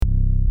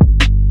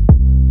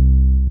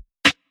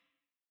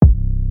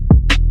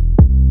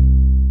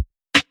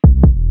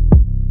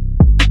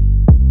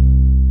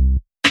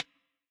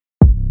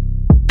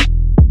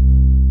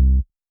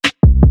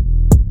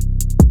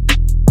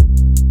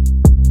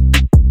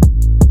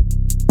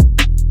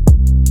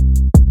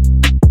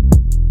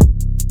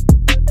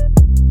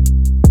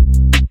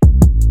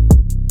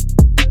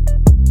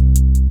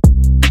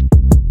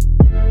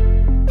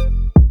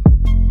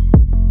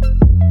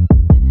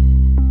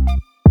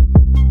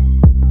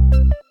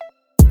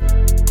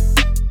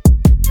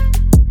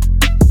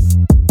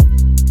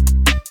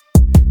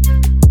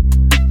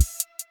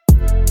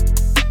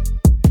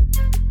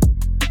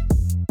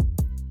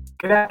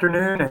Good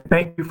afternoon, and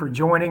thank you for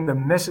joining the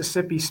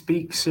Mississippi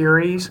Speak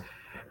series.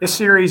 This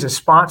series is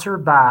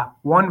sponsored by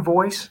One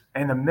Voice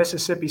and the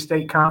Mississippi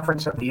State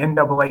Conference of the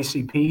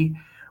NAACP.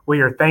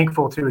 We are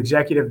thankful to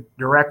Executive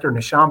Director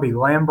Nishambi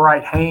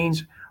Lambright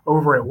Haynes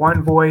over at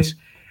One Voice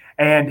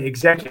and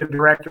Executive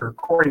Director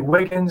Corey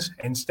Wiggins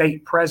and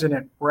State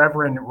President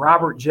Reverend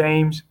Robert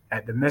James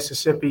at the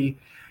Mississippi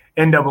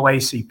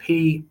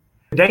NAACP.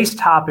 Today's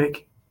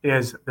topic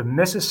is the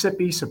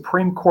Mississippi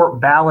Supreme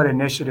Court ballot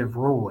initiative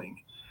ruling.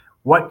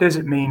 What does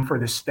it mean for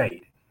the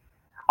state?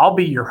 I'll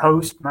be your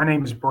host. My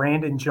name is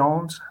Brandon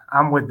Jones.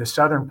 I'm with the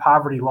Southern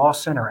Poverty Law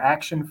Center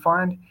Action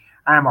Fund.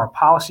 I am our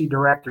policy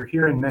director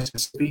here in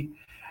Mississippi,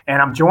 and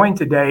I'm joined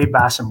today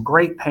by some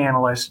great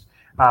panelists.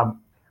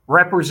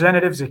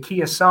 Representative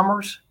Zakiya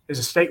Summers is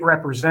a state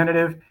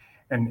representative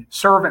and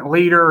servant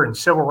leader and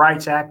civil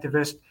rights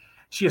activist.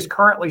 She is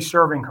currently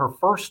serving her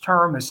first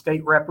term as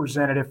state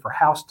representative for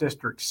House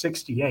District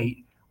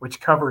 68, which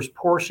covers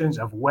portions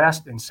of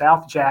West and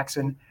South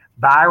Jackson,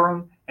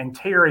 Byram and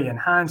Terry in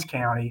Hinds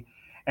County,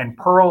 and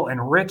Pearl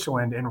and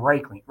Richland in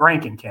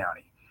Rankin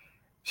County.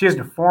 She is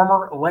the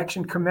former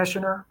election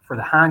commissioner for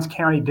the Hinds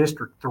County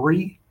District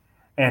 3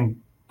 and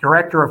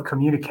director of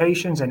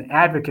communications and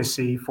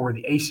advocacy for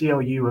the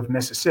ACLU of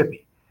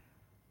Mississippi.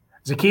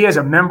 Zakiya is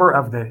a member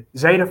of the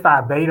Zeta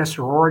Phi Beta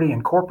Sorority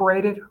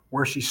Incorporated,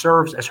 where she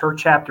serves as her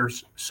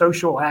chapter's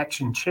social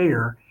action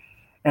chair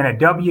and a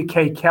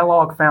W.K.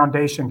 Kellogg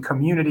Foundation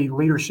Community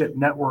Leadership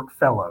Network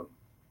Fellow.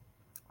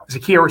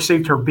 Zakiya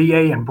received her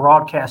BA in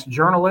broadcast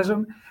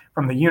journalism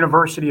from the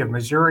University of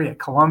Missouri at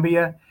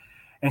Columbia,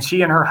 and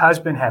she and her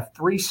husband have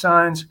 3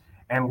 sons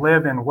and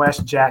live in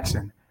West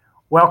Jackson.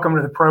 Welcome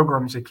to the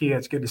program, Zakiya.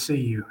 It's good to see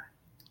you.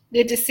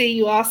 Good to see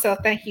you also.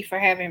 Thank you for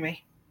having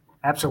me.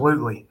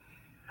 Absolutely.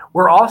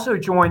 We're also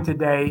joined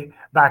today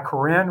by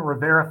Corinne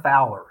Rivera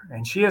Fowler,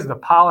 and she is the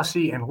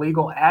Policy and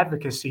Legal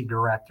Advocacy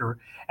Director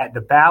at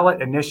the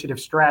Ballot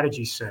Initiative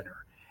Strategy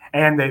Center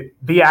and the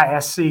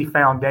BISC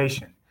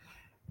Foundation.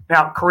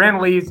 Now, Corinne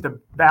leads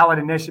the Ballot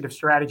Initiative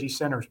Strategy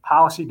Center's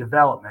policy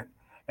development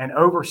and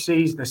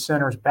oversees the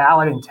center's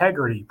ballot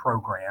integrity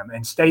program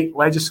and state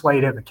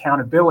legislative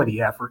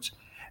accountability efforts.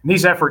 And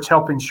these efforts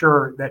help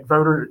ensure that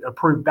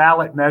voter-approved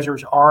ballot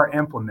measures are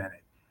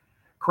implemented.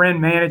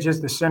 Corinne manages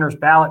the center's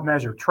ballot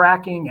measure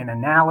tracking and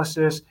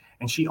analysis,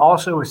 and she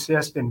also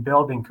assists in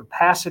building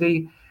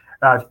capacity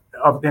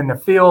in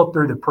the field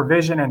through the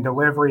provision and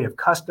delivery of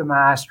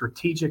customized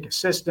strategic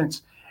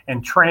assistance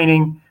and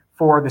training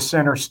for the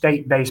center's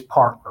state-based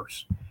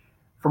partners.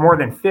 For more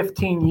than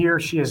 15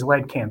 years, she has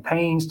led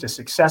campaigns to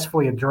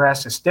successfully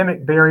address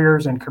systemic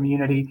barriers in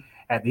community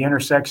at the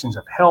intersections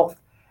of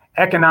health,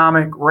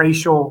 economic,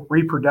 racial,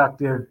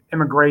 reproductive,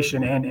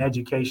 immigration, and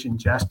education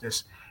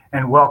justice.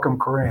 And welcome,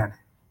 Corinne.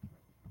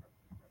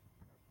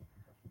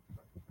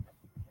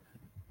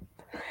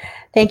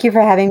 Thank you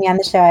for having me on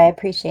the show. I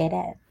appreciate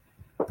it.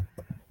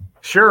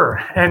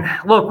 Sure. And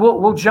look,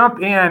 we'll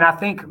jump in. I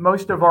think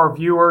most of our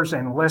viewers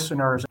and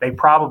listeners, they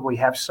probably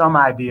have some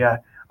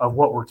idea of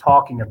what we're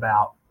talking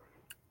about.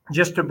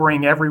 Just to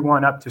bring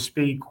everyone up to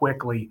speed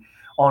quickly,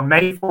 on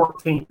May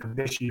 14th of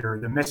this year,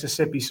 the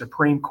Mississippi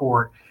Supreme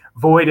Court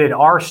voided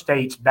our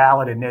state's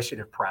ballot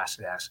initiative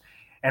process.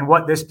 And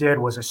what this did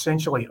was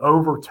essentially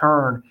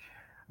overturn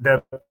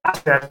the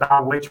process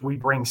by which we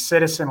bring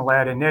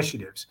citizen-led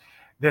initiatives.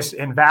 This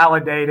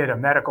invalidated a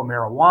medical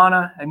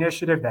marijuana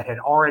initiative that had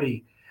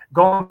already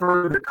gone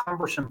through the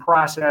cumbersome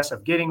process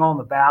of getting on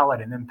the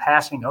ballot and then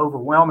passing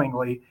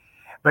overwhelmingly.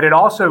 But it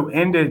also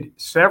ended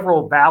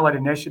several ballot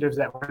initiatives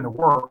that were in the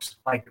works,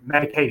 like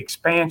Medicaid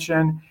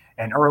expansion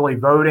and early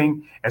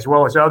voting, as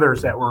well as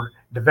others that were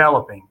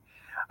developing.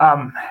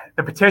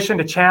 The petition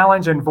to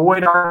challenge and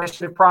void our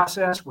initiative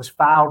process was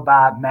filed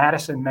by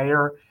Madison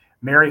Mayor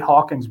Mary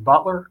Hawkins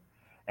Butler,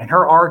 and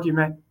her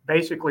argument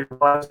basically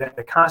was that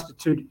the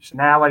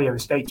constitutionality of the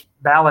state's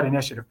ballot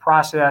initiative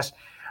process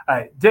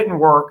didn't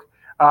work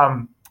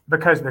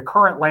because the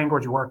current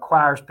language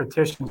requires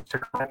petitions to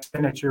collect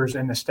signatures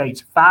in the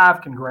state's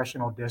 5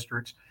 congressional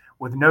districts,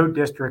 with no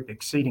district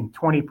exceeding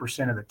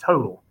 20% of the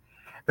total.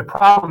 The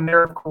problem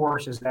there, of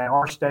course, is that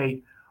our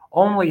state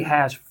only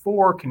has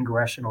 4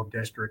 congressional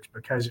districts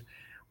because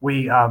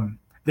we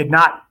did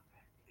not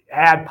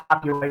add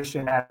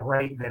population at a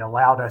rate that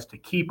allowed us to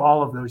keep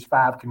all of those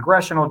 5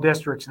 congressional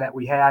districts that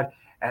we had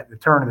at the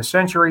turn of the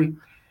century.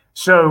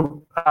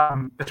 So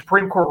the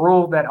Supreme Court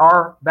ruled that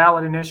our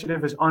ballot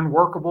initiative is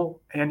unworkable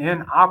and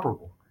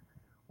inoperable,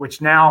 which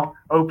now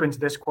opens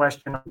this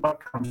question of what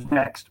comes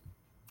next.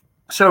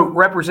 So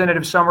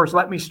Representative Summers,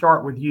 let me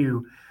start with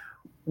you.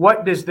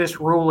 What does this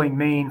ruling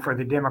mean for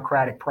the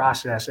democratic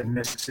process in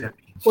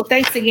Mississippi? Well,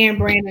 thanks again,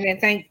 Brandon, and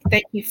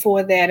thank you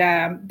for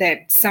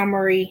that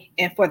summary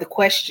and for the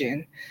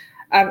question.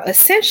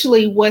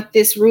 Essentially, what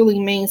this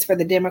ruling means for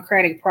the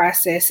democratic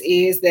process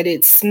is that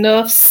it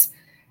snuffs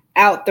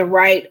out the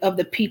right of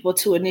the people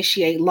to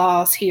initiate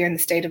laws here in the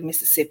state of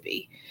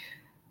Mississippi.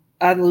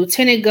 The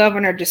lieutenant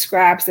governor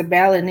describes the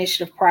ballot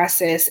initiative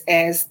process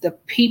as the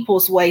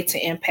people's way to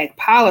impact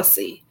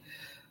policy.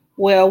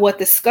 Well, what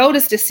the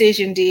SCOTUS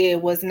decision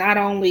did was not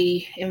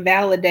only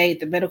invalidate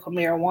the medical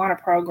marijuana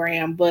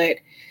program, but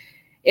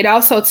it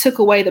also took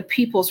away the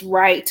people's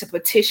right to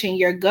petition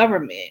your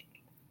government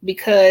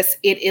because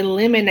it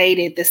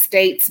eliminated the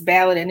state's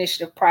ballot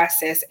initiative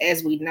process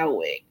as we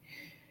know it.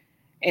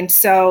 And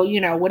so,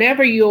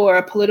 whatever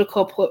your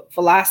political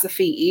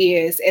philosophy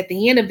is, at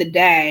the end of the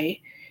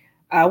day,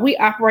 we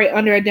operate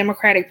under a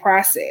democratic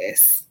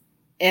process,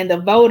 and the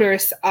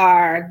voters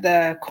are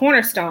the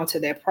cornerstone to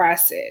that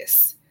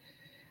process.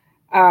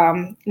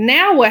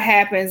 Now what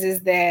happens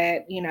is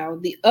that,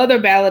 the other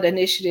ballot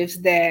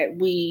initiatives that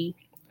we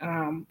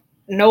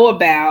know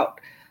about,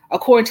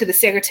 according to the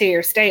Secretary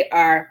of State,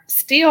 are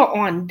still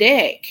on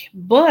deck.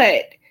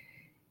 But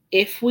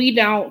if we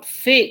don't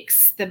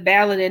fix the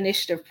ballot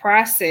initiative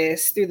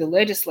process through the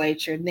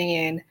legislature,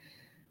 then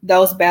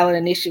those ballot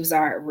initiatives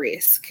are at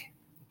risk.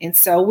 And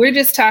so we're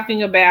just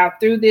talking about,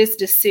 through this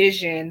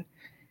decision,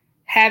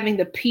 having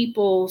the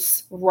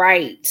people's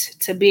right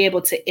to be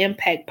able to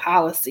impact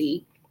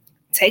policy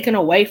taken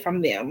away from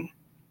them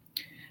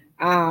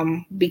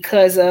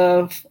because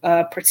of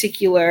a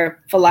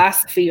particular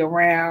philosophy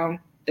around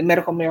the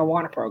medical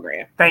marijuana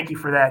program. Thank you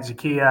for that,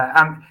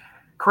 Zakia.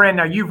 Corinne,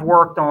 now you've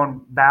worked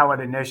on ballot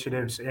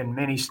initiatives in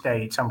many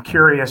states. I'm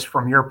curious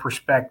from your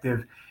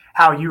perspective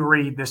how you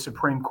read the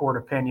Supreme Court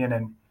opinion,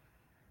 and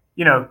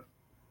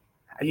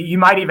you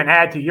might even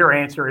add to your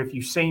answer if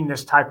you've seen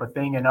this type of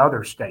thing in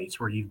other states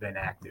where you've been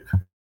active.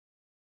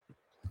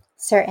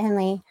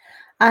 Certainly.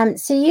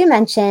 So you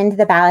mentioned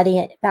the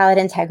ballot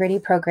integrity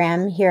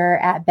program here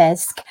at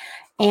BISC,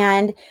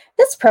 and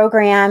this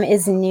program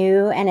is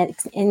new and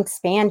it's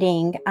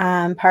expanding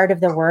part of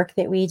the work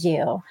that we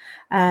do.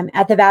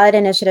 At the Ballot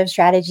Initiative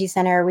Strategy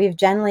Center, we've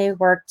generally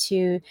worked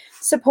to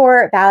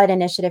support ballot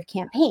initiative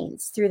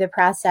campaigns through the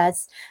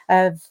process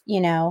of,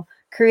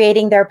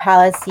 creating their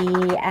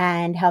policy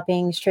and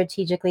helping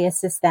strategically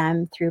assist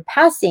them through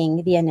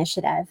passing the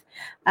initiative.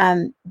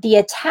 The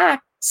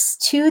attacks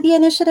to the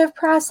initiative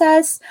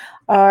process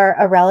are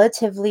a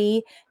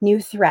relatively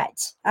new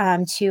threat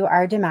to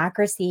our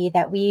democracy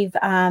that we've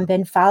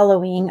been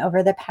following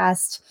over the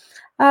past,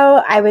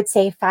 I would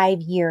say 5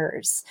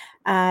 years.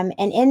 And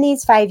in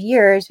these 5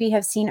 years, we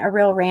have seen a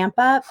real ramp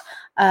up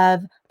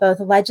of both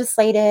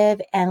legislative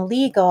and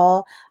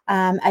legal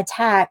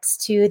attacks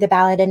to the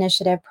ballot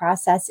initiative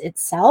process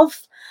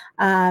itself,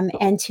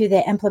 and to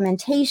the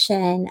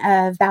implementation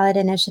of ballot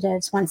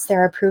initiatives once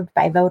they're approved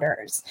by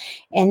voters.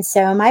 And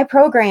so my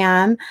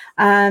program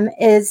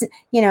is,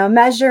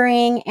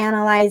 measuring,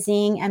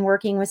 analyzing, and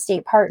working with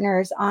state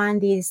partners on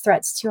these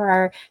threats to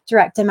our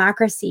direct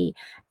democracy.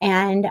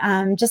 And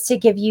just to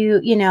give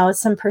you,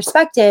 some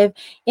perspective,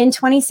 in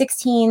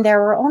 2016, there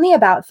were only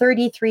about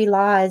 33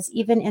 laws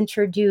even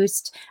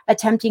introduced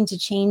attempting to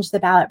change the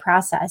ballot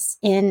process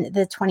in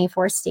the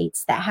 24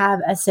 states that have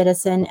a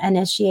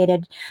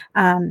citizen-initiated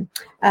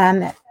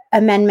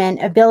amendment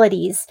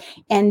abilities.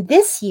 And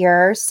this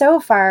year, so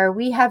far,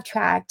 we have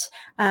tracked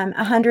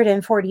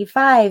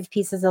 145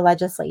 pieces of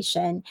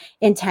legislation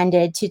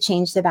intended to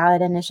change the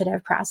ballot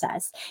initiative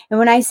process. And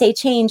when I say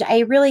change, I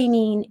really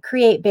mean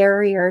create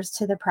barriers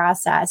to the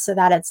process so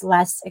that it's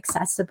less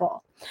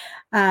accessible.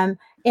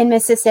 In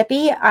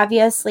Mississippi,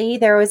 obviously,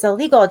 there was a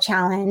legal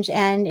challenge,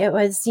 and it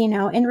was,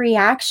 in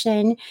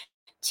reaction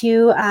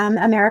to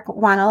a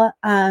marijuana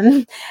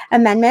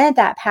amendment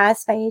that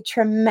passed by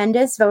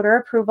tremendous voter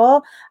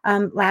approval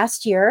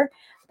last year.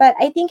 But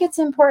I think it's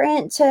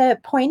important to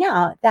point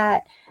out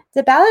that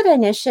the ballot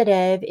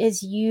initiative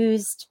is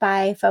used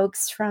by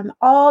folks from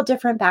all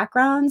different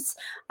backgrounds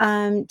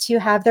to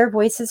have their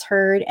voices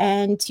heard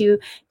and to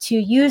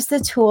use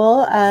the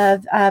tool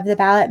of the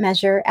ballot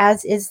measure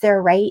as is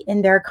their right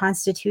in their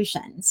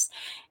constitutions.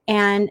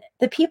 And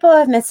the people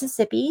of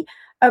Mississippi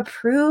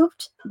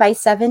approved by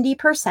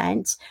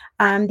 70%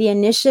 the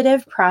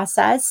initiative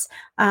process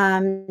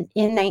in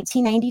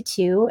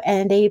 1992,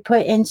 and they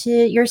put into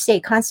your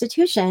state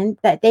constitution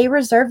that they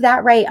reserve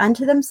that right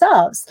unto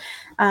themselves,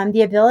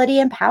 the ability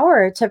and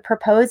power to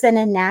propose and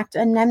enact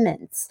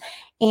amendments.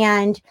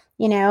 And,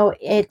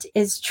 it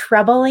is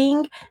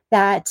troubling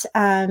that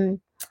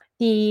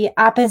the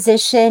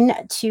opposition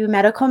to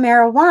medical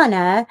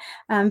marijuana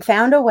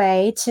found a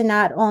way to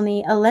not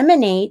only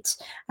eliminate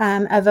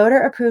a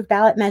voter-approved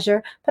ballot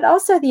measure, but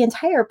also the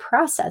entire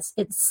process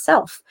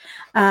itself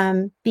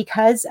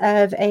because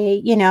of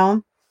a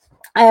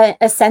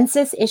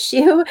census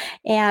issue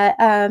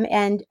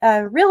and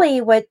really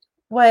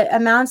what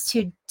amounts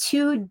to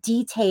too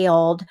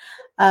detailed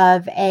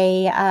of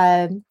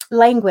a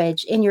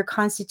language in your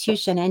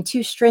constitution and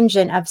too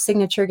stringent of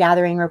signature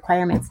gathering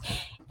requirements.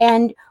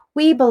 And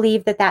we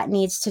believe that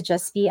needs to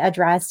just be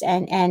addressed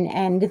and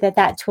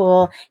that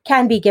tool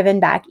can be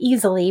given back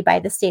easily by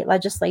the state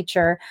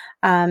legislature.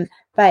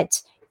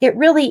 But it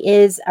really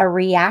is a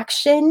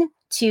reaction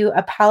to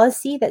a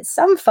policy that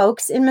some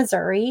folks in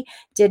Missouri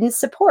didn't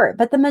support,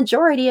 but the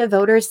majority of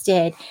voters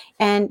did.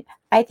 And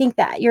I think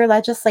that your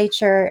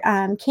legislature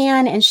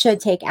can and should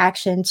take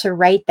action to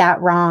right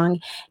that wrong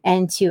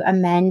and to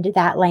amend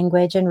that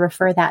language and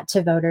refer that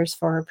to voters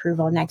for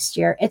approval next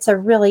year. It's a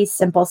really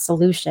simple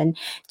solution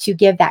to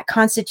give that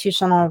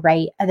constitutional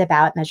right of the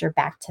ballot measure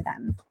back to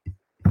them.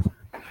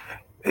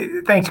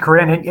 Thanks,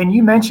 Corinne. And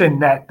you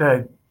mentioned that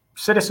the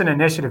citizen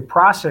initiative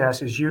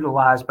process is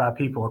utilized by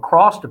people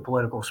across the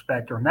political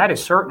spectrum. That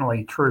is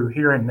certainly true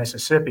here in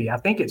Mississippi. I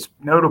think it's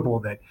notable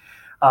that,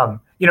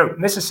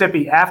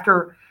 Mississippi,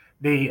 after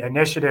the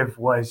initiative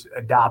was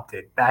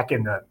adopted back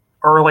in the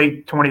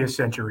early 20th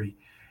century,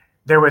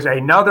 there was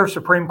another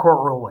Supreme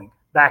Court ruling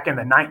back in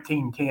the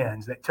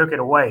 1910s that took it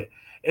away.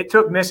 It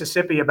took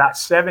Mississippi about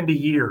 70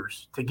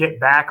 years to get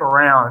back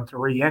around to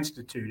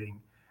reinstituting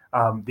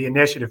the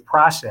initiative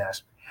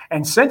process.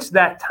 And since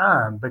that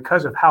time,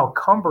 because of how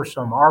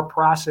cumbersome our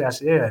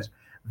process is,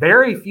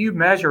 very few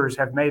measures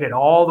have made it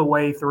all the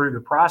way through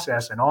the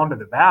process and onto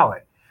the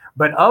ballot.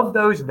 But of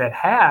those that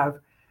have,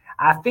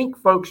 I think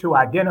folks who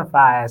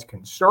identify as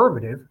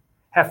conservative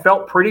have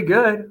felt pretty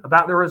good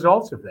about the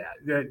results of that.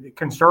 The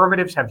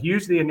conservatives have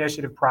used the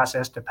initiative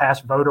process to pass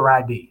voter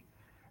ID.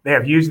 They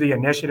have used the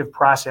initiative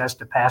process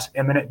to pass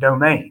eminent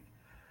domain.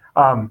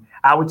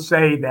 I would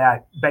say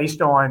that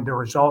based on the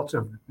results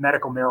of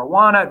medical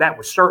marijuana, that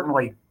was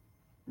certainly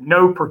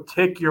no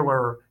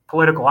particular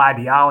political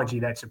ideology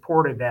that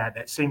supported that.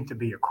 That seemed to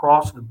be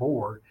across the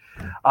board.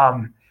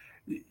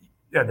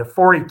 The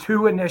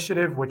 42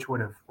 initiative, which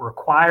would have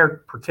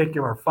required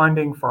particular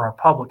funding for our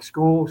public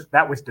schools,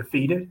 that was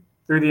defeated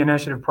through the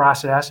initiative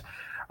process.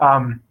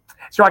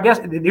 So I guess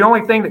the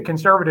only thing that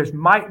conservatives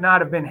might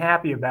not have been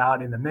happy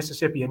about in the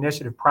Mississippi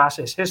initiative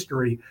process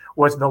history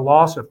was the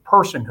loss of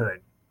personhood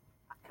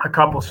a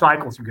couple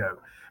cycles ago.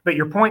 But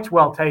your point's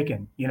well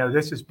taken.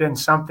 This has been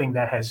something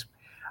that has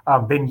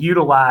been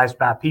utilized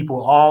by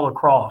people all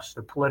across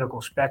the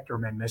political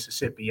spectrum in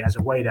Mississippi as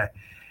a way to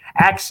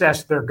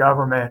access their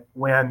government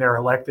when their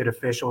elected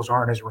officials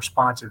aren't as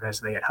responsive as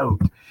they had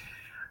hoped.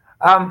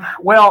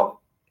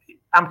 Well,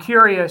 I'm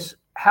curious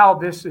how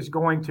this is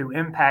going to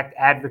impact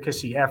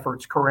advocacy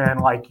efforts, Corinne,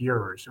 like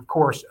yours. Of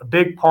course, a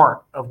big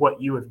part of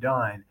what you have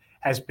done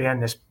has been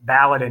this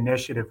ballot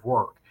initiative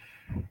work.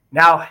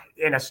 Now,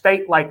 in a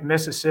state like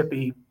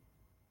Mississippi,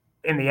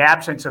 in the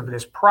absence of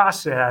this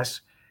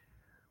process,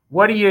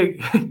 what do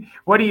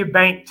you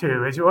bank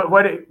to?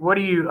 What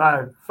are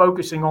you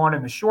focusing on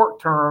in the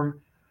short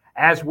term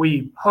as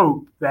we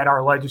hope that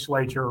our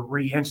legislature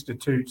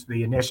reinstitutes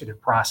the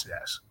initiative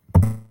process?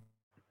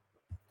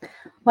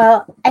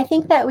 Well, I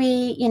think that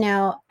we,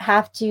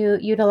 have to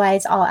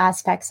utilize all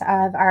aspects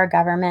of our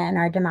government and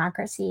our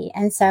democracy.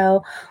 And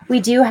so we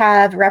do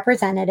have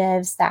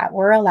representatives that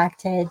were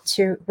elected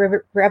to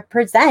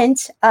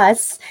represent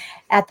us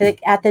at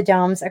the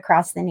domes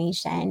across the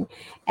nation.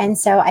 And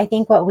so I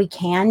think what we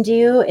can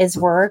do is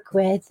work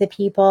with the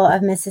people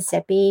of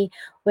Mississippi,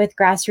 with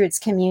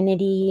grassroots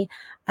community,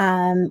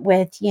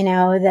 with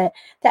the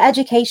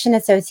Education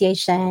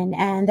Association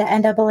and the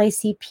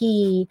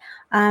NAACP,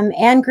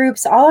 and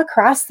groups all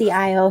across the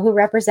aisle who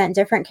represent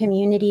different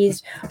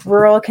communities,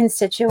 rural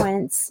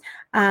constituents,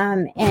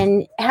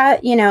 and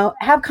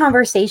have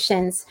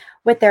conversations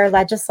with their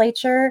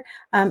legislature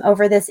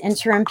over this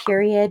interim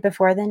period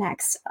before the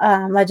next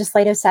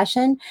legislative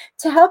session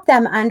to help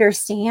them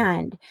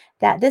understand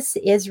that this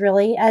is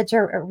really a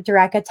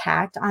direct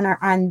attack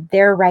on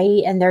their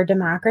right and their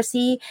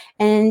democracy,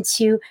 and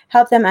to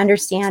help them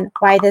understand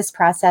why this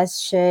process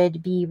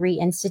should be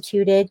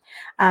reinstituted.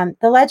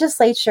 The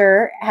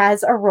legislature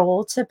has a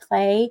role to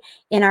play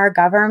in our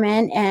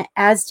government, and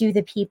as do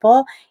the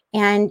people.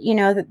 And,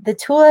 the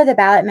tool of the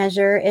ballot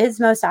measure is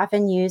most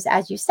often used,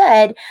 as you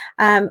said,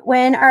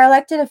 when our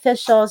elected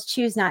officials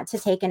choose not to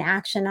take an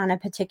action on a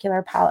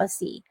particular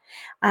policy.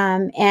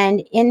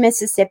 And in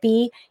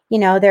Mississippi,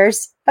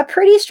 there's a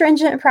pretty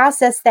stringent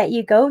process that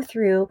you go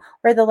through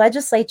where the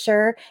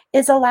legislature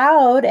is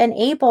allowed and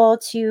able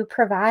to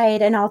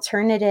provide an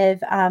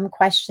alternative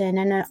question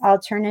and an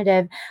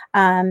alternative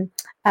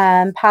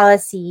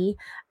policy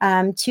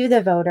to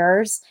the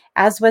voters,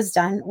 as was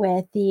done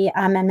with the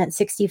Amendment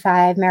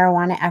 65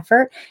 marijuana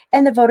effort,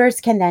 and the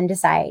voters can then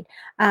decide.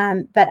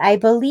 But I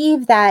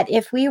believe that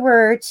if we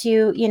were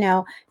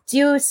to,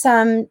 do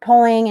some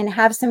polling and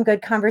have some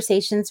good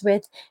conversations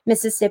with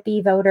Mississippi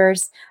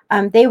voters,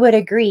 they would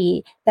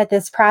agree that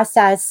this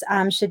process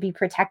should be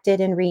protected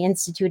and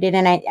reinstituted.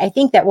 And I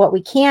think that what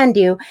we can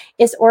do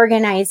is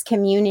organize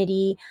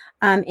community,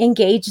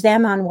 engage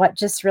them on what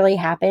just really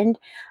happened.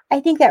 I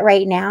think that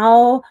right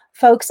now,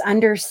 folks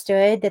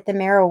understood that the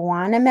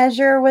marijuana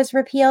measure was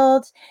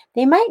repealed.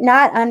 They might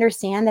not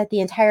understand that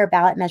the entire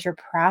ballot measure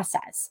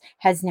process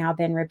has now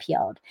been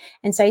repealed.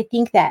 And so I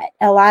think that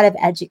a lot of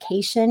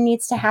education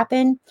needs to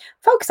happen.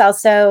 Folks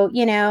also,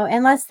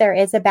 unless there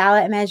is a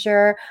ballot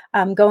measure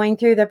going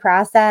through the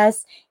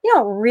process, you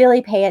don't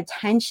really pay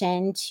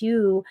attention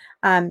to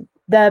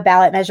the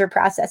ballot measure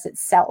process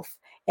itself.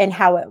 and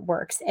how it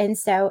works. And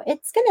so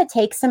it's going to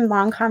take some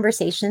long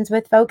conversations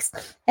with folks.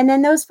 And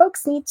then those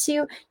folks need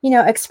to,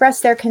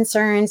 express their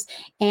concerns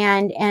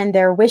and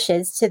their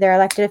wishes to their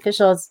elected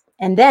officials.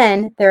 And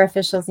then their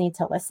officials need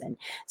to listen.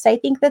 So I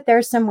think that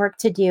there's some work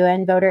to do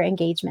and voter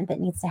engagement that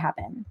needs to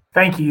happen.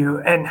 Thank you.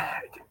 And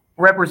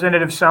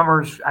Representative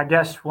Summers, I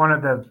guess one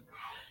of the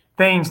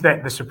things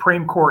that the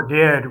Supreme Court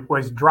did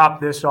was drop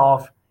this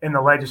off in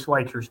the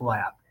legislature's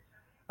lap.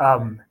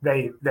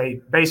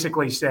 They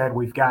basically said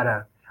we've got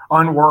an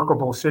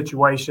unworkable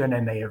situation,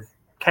 and they have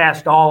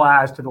cast all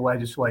eyes to the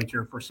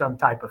legislature for some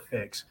type of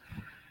fix.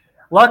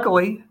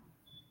 Luckily,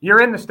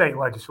 you're in the state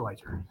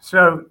legislature,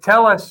 so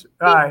tell us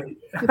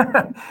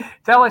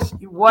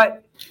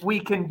what we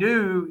can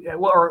do,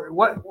 or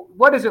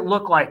what does it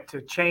look like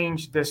to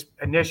change this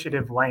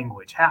initiative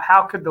language?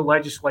 How could the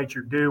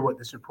legislature do what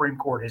the Supreme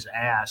Court has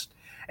asked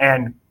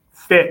and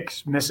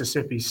fix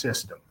Mississippi's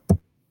system?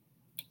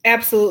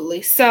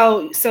 Absolutely.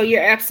 So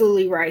you're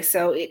absolutely right.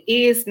 So it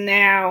is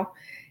now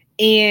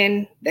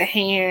in the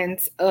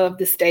hands of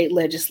the state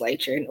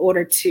legislature in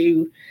order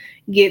to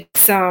get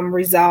some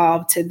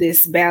resolve to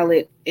this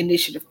ballot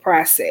initiative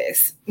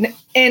process.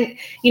 And,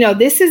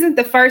 this isn't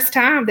the first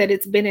time that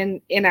it's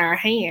been in our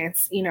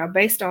hands.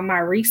 Based on my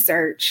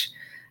research,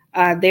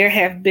 there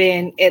have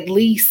been at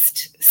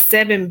least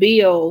 7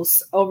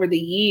 bills over the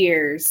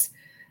years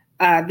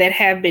that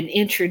have been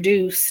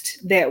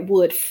introduced that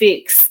would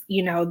fix,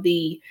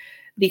 the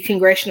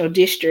congressional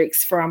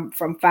districts from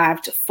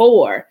 5 to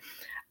 4.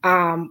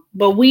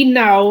 But we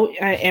know,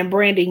 and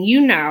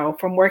Brandon,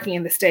 from working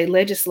in the state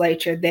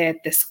legislature,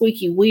 that the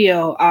squeaky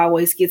wheel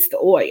always gets the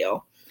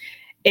oil.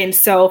 And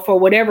so for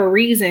whatever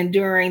reason,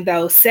 during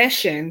those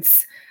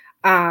sessions,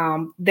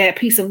 that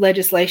piece of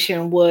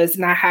legislation was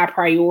not high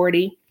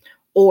priority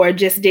or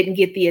just didn't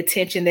get the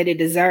attention that it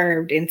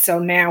deserved. And so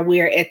now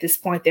we're at this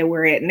point that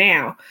we're at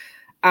now.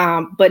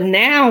 But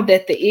now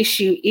that the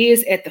issue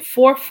is at the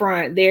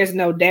forefront, there's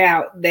no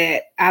doubt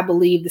that I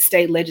believe the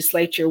state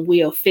legislature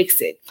will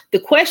fix it. The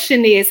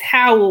question is,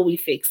 how will we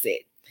fix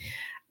it?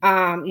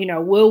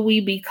 Will we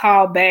be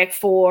called back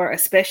for a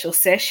special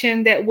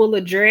session that will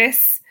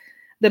address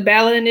the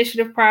ballot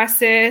initiative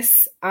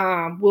process?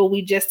 Will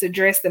we just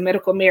address the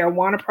medical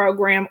marijuana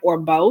program, or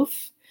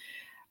both?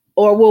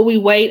 Or will we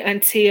wait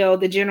until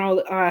the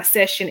general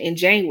session in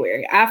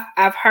January?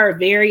 I've heard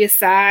various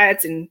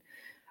sides and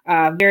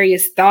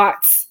various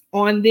thoughts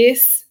on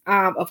this.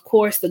 Of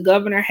course, the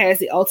governor has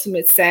the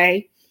ultimate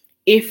say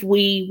if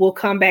we will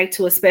come back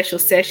to a special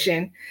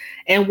session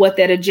and what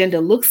that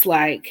agenda looks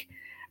like.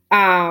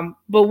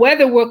 But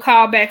whether we'll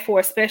call back for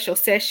a special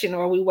session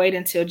or we wait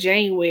until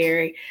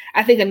January,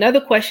 I think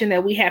another question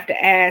that we have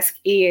to ask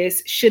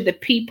is, should the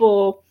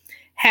people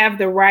have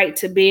the right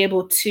to be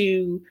able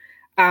to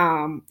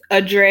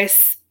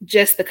address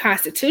just the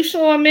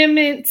constitutional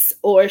amendments,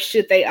 or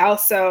should they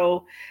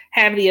also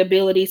have the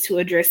ability to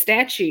address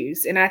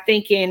statutes? And I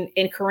think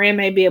and Corinne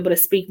may be able to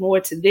speak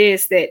more to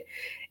this, that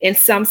in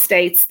some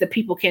states, the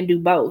people can do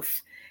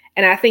both.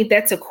 And I think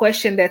that's a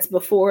question that's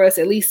before us,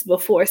 at least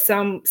before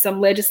some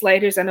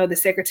legislators. I know the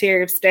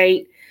Secretary of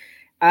State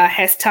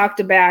has talked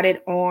about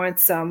it on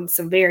some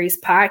various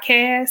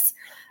podcasts.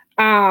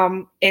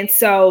 And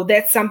so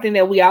that's something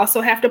that we also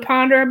have to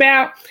ponder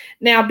about.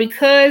 Now,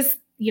 because,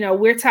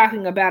 we're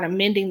talking about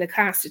amending the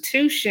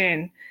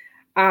Constitution,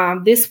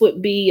 this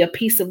would be a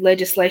piece of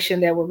legislation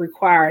that would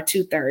require a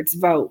 2/3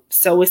 vote.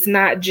 So it's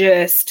not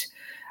just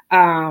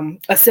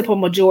a simple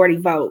majority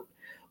vote,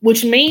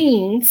 which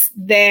means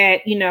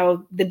that,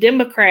 the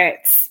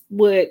Democrats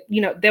would,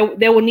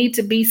 there will need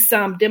to be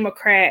some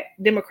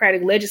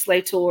Democratic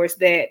legislators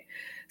that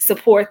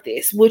support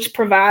this, which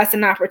provides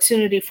an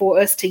opportunity for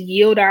us to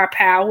yield our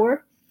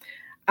power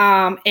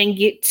and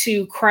get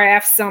to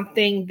craft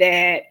something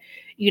that,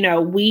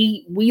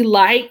 we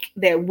like,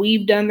 that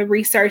we've done the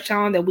research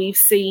on, that we've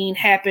seen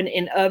happen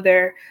in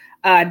other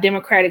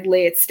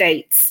Democratic-led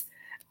states,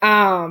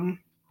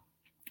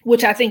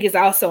 which I think is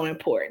also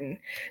important.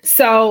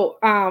 So,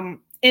 and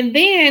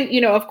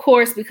then, of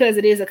course, because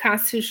it is a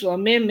constitutional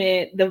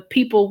amendment, the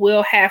people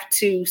will have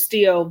to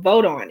still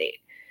vote on it.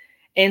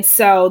 And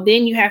so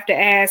then you have to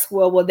ask,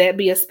 well, will that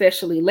be a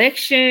special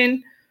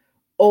election?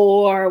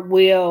 Or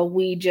will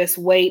we just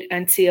wait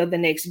until the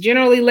next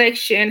general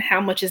election?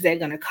 How much is that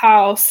going to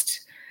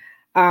cost?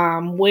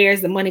 Where's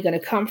the money going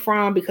to come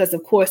from? Because,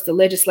 of course, the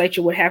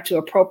legislature would have to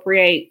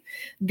appropriate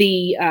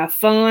the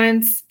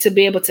funds to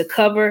be able to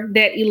cover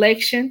that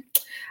election.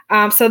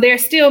 So there are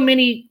still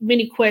many,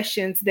 many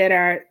questions that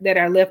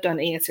are left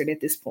unanswered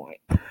at this point.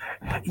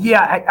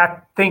 Yeah, I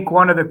think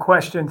one of the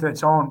questions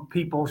that's on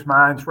people's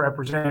minds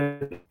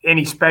represents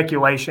any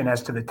speculation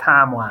as to the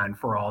timeline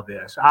for all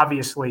this.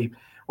 Obviously,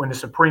 when the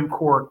Supreme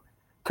Court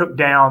took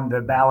down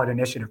the ballot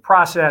initiative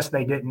process,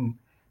 they didn't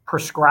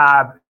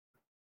prescribe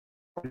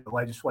the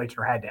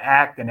legislature had to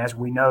act. And as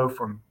we know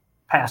from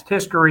past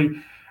history,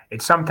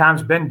 it's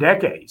sometimes been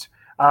decades.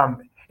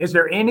 Is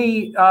there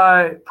any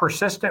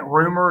persistent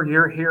rumor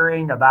you're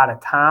hearing about a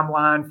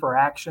timeline for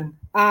action?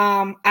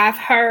 I've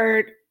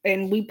heard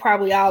and we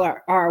probably all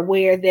are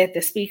aware that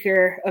the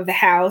Speaker of the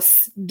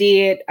House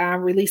did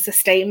release a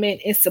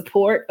statement in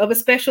support of a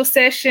special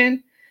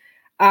session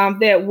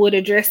that would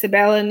address the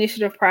ballot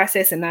initiative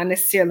process and not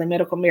necessarily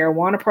medical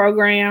marijuana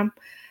program.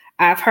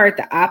 I've heard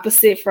the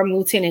opposite from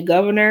Lieutenant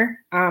Governor.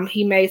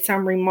 He made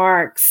some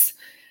remarks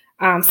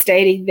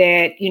stating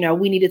that,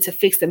 we needed to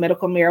fix the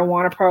medical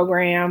marijuana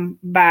program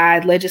by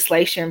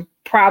legislation,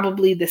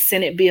 probably the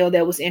Senate bill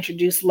that was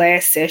introduced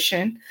last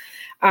session,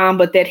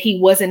 but that he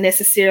wasn't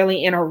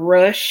necessarily in a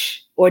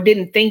rush or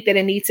didn't think that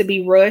it needs to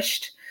be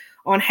rushed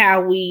on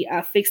how we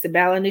fix the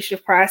ballot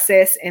initiative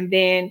process. And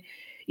then,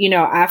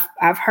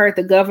 I've heard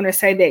the governor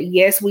say that,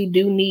 yes, we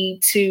do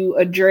need to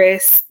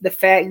address the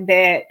fact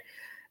that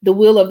the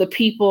will of the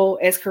people,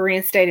 as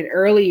Corinne stated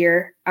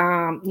earlier,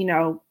 about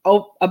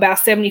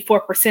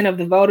 74% of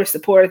the voters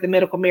supported the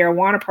medical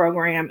marijuana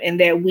program, and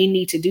that we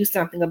need to do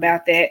something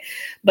about that,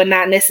 but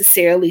not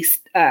necessarily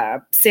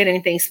said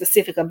anything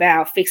specific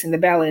about fixing the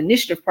ballot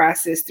initiative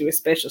process through a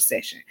special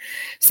session.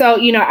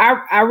 So,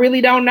 I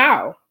really don't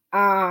know.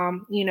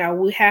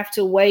 We have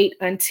to wait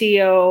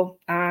until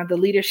the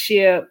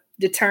leadership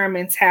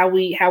determines how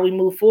we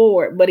move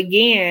forward. But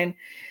again,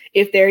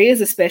 if there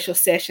is a special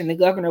session, the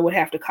governor would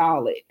have to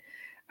call it.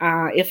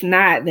 If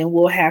not, then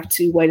we'll have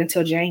to wait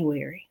until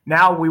January.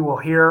 Now we will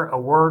hear a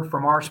word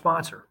from our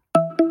sponsor.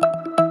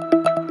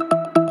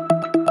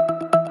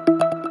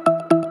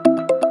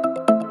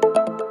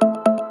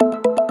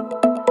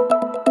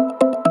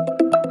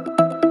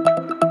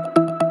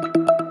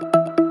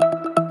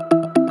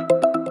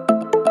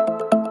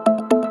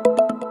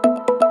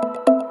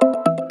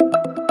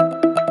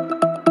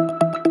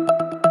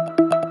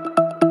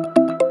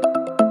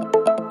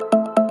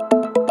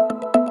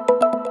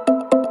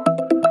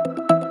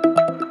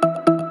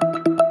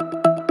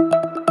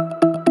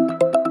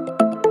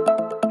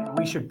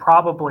 Should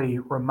probably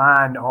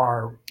remind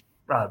our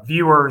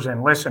viewers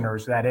and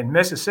listeners that in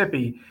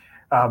Mississippi,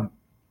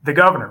 the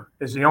governor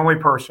is the only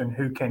person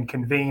who can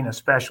convene a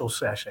special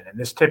session. And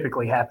this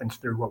typically happens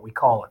through what we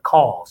call a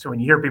call. So when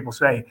you hear people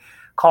say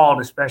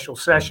called a special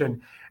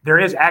session, there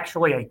is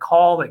actually a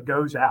call that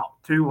goes out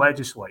to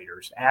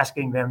legislators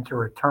asking them to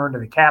return to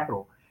the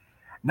Capitol.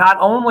 Not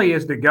only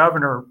is the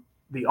governor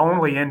the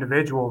only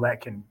individual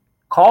that can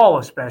call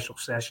a special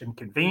session,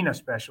 convene a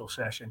special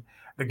session,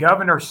 the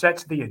governor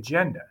sets the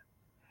agenda.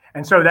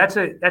 And so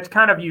that's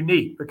kind of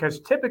unique, because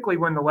typically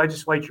when the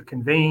legislature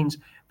convenes,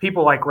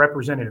 people like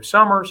Representative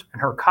Summers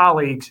and her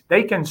colleagues,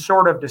 they can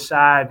sort of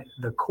decide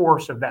the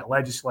course of that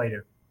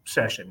legislative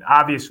session.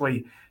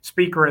 Obviously,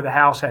 Speaker of the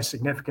House has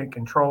significant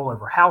control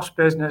over House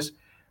business.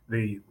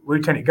 The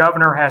Lieutenant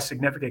Governor has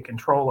significant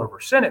control over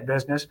Senate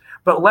business,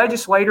 but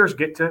legislators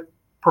get to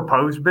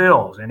propose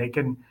bills, and it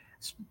can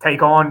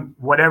take on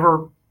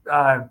whatever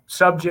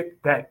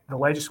subject that the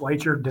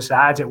legislature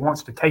decides it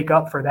wants to take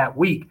up for that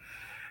week.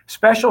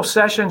 Special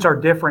sessions are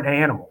different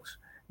animals.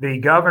 The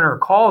governor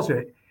calls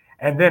it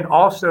and then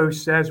also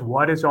says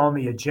what is on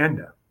the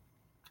agenda.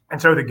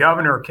 And so the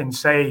governor can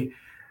say,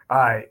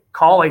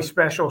 call a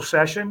special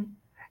session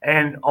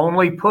and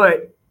only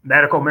put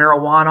medical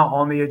marijuana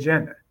on the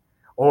agenda,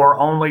 or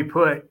only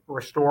put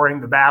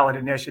restoring the ballot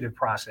initiative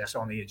process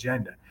on the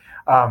agenda.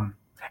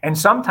 And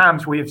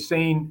sometimes we have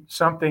seen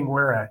something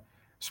where a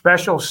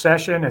special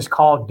session is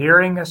called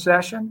during a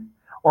session,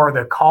 or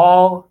the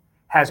call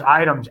has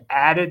items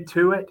added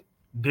to it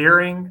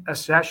during a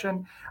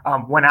session.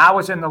 When I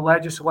was in the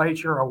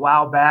legislature a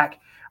while back,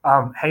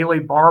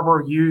 Haley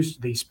Barbour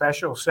used the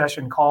special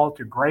session call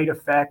to great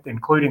effect,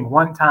 including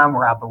one time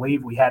where I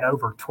believe we had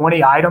over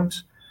 20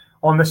 items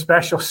on the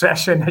special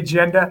session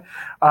agenda.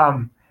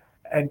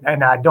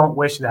 And I don't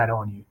wish that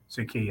on you,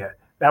 Zakia.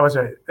 That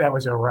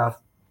was a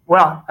rough.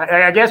 Well,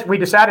 I guess we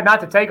decided not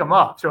to take them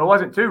up, so it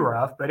wasn't too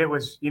rough, but it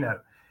was,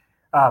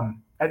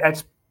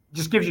 it's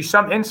just gives you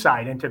some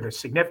insight into the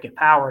significant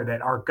power that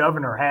our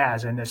governor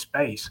has in this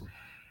space.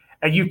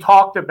 And you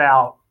talked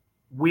about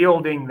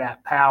wielding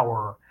that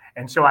power.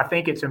 And so I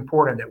think it's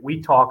important that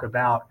we talk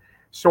about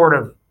sort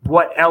of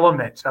what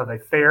elements of a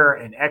fair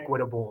and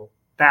equitable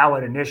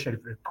ballot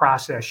initiative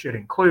process should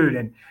include.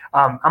 And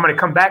I'm going to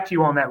come back to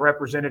you on that,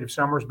 Representative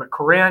Summers. But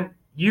Corinne,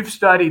 you've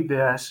studied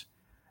this.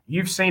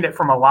 You've seen it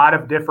from a lot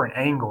of different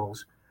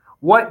angles.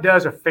 What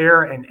does a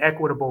fair and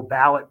equitable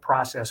ballot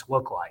process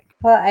look like?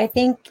 Well, I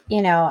think,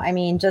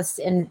 just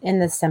in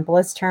the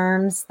simplest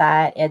terms,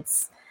 that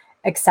it's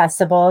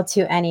accessible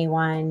to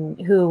anyone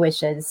who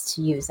wishes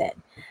to use it.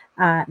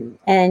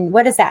 And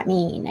what does that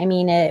mean? I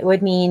mean, it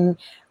would mean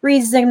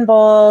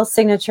reasonable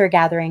signature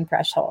gathering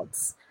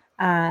thresholds.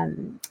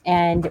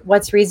 And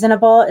what's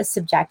reasonable is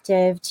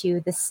subjective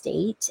to the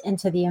state and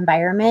to the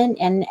environment,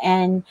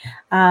 and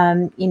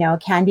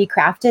can be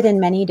crafted in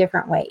many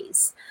different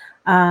ways.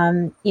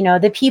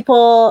 The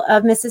people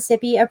of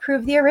Mississippi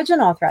approved the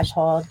original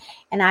threshold,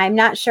 and I'm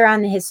not sure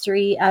on the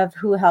history of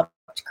who helped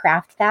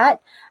craft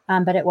that,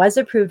 but it was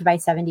approved by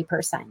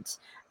 70%.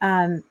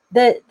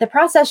 The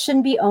process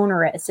shouldn't be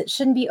onerous. It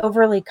shouldn't be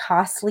overly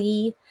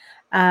costly.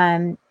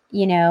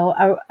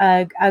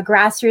 a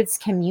grassroots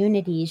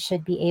community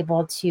should be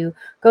able to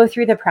go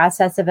through the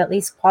process of at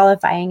least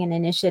qualifying an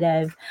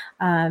initiative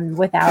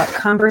without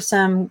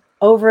cumbersome,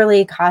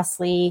 overly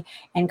costly,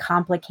 and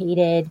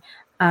complicated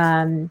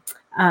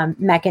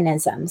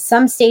mechanisms.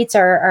 Some states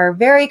are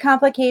very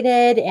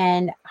complicated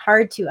and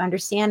hard to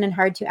understand and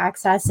hard to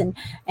access,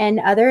 and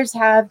others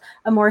have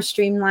a more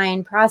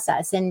streamlined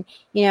process. And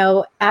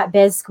at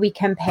BISC we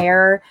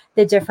compare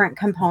the different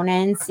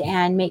components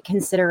and make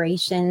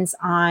considerations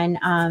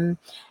on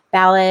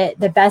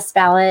the best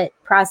ballot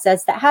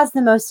process that has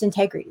the most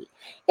integrity.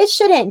 It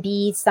shouldn't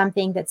be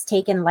something that's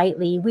taken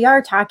lightly. We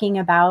are talking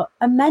about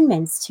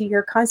amendments to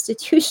your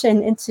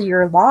constitution and to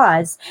your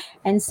laws.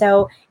 And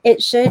so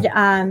it should,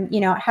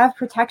 have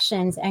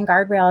protections and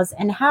guardrails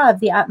and have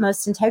the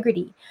utmost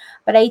integrity.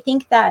 But I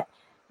think that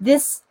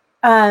this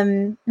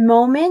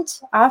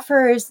moment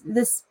offers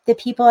the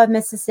people of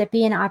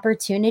Mississippi an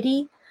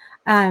opportunity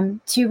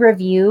to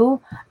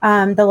review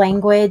the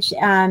language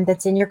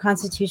that's in your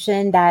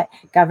constitution that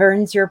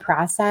governs your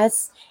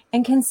process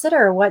and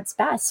consider what's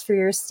best for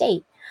your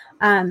state.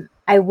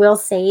 I will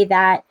say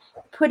that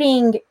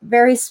putting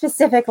very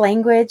specific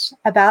language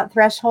about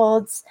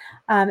thresholds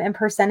and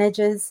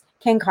percentages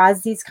can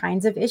cause these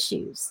kinds of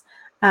issues.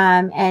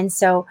 And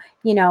so,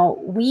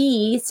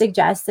 we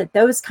suggest that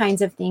those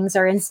kinds of things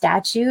are in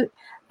statute,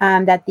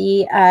 that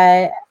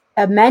the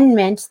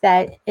amendment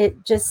that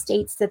it just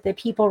states that the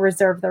people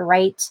reserve the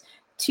right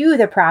to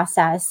the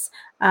process.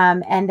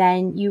 And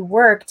then you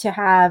work to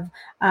have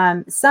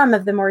some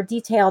of the more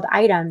detailed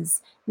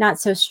items not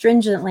so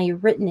stringently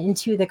written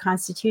into the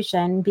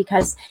Constitution,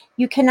 because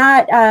you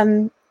cannot,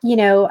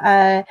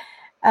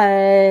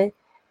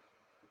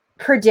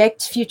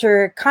 predict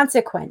future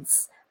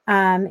consequence.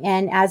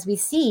 And as we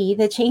see,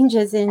 the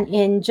changes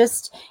in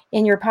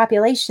your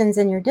populations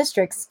and your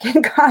districts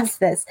can cause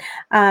this.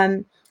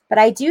 But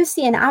I do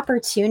see an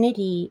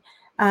opportunity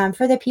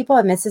for the people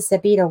of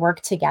Mississippi to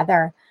work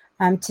together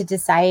to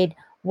decide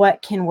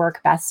what can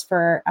work best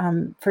for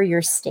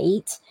your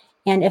state.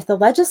 And if the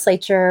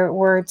legislature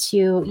were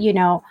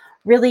to,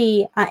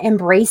 really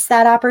embrace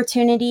that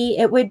opportunity,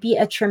 it would be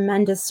a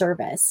tremendous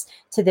service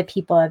to the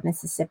people of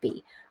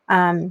Mississippi.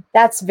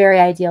 That's very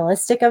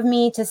idealistic of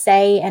me to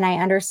say, and I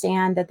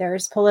understand that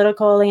there's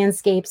political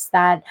landscapes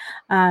that,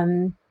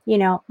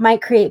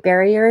 might create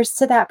barriers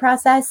to that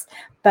process,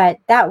 but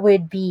that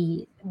would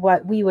be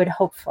what we would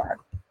hope for.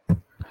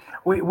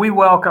 We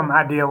welcome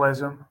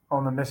idealism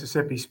on the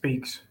Mississippi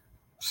Speaks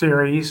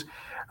series.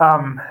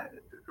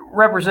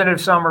 Representative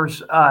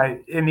Summers,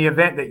 in the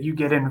event that you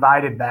get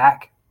invited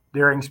back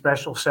during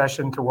special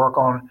session to work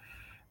on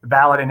the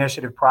ballot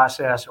initiative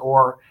process,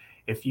 or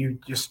if you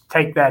just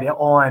take that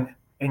on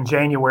in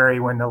January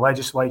when the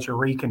legislature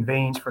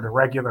reconvenes for the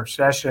regular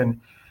session,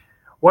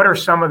 what are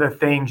some of the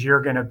things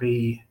you're going to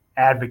be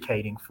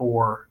advocating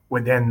for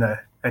within the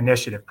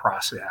initiative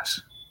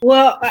process?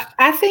 Well,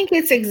 I think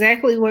it's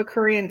exactly what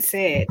Corinne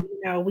said.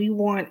 We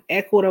want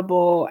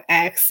equitable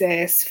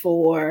access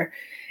for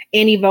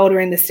any voter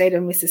in the state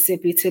of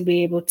Mississippi to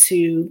be able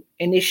to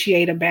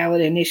initiate a ballot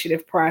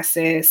initiative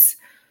process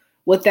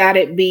without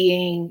it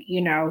being,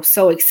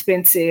 so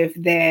expensive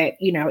that,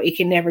 it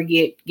can never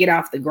get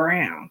off the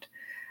ground.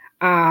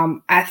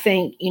 I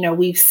think,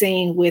 we've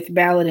seen with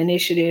ballot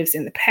initiatives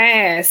in the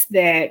past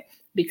that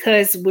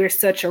because we're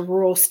such a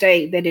rural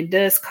state that it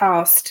does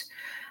cost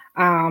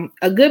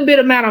a good bit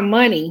amount of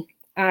money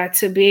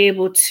to be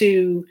able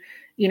to,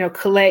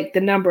 collect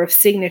the number of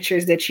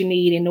signatures that you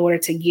need in order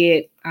to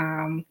get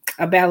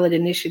a ballot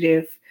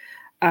initiative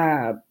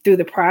through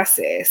the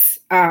process.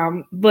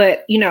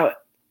 But,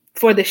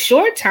 for the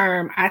short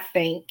term, I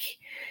think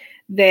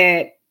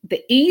that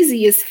the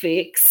easiest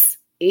fix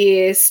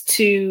is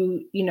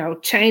to,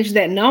 change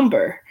that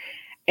number.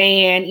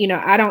 And,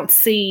 I don't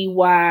see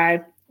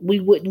why we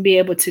wouldn't be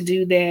able to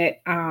do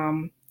that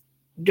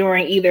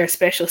during either a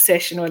special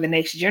session or the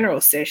next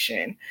general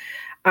session.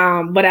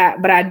 But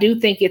I do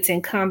think it's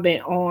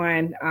incumbent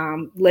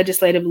on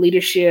legislative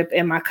leadership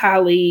and my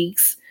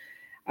colleagues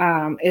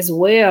as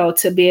well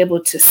to be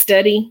able to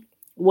study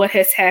what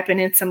has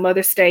happened in some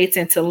other states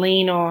and to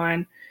lean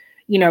on,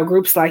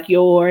 groups like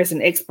yours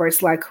and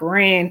experts like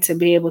Corinne to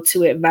be able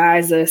to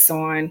advise us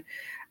on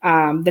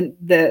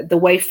the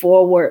way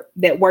forward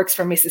that works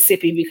for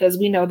Mississippi, because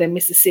we know that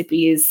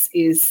Mississippi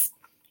is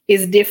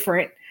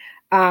different.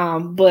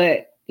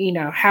 But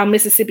how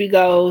Mississippi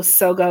goes,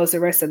 so goes the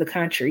rest of the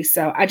country.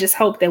 So I just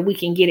hope that we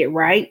can get it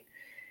right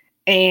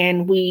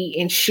and we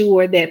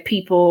ensure that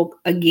people,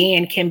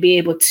 again, can be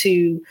able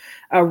to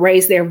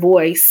raise their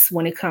voice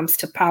when it comes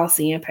to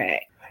policy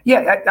impact.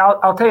 Yeah,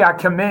 I'll tell you, I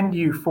commend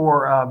you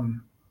for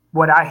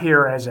what I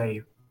hear as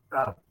a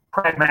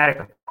pragmatic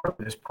approach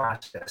to this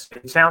process.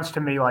 It sounds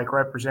to me like,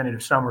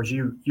 Representative Summers,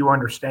 you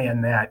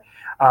understand that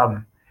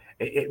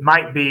it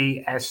might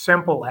be as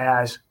simple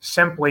as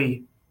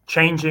simply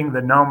changing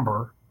the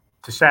number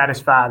to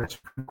satisfy the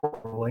Supreme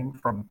Court ruling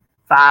from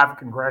 5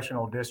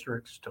 congressional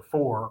districts to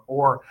 4.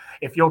 Or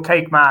if you'll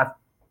take my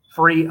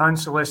free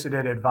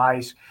unsolicited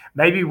advice,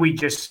 maybe we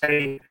just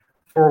say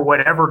for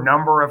whatever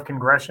number of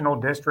congressional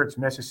districts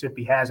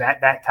Mississippi has at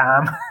that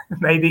time,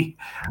 maybe,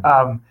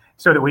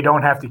 so that we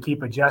don't have to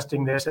keep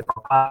adjusting this if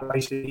our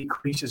population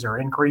decreases or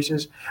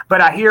increases.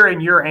 But I hear in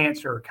your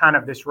answer kind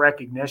of this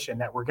recognition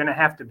that we're going to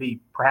have to be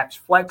perhaps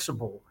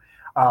flexible.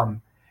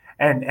 And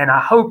I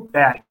hope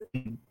that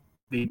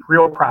the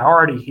real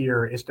priority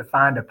here is to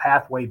find a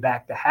pathway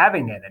back to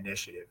having an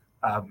initiative.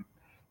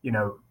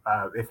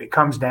 If it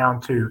comes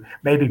down to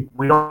maybe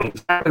we don't get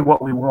exactly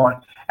what we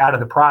want out of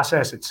the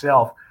process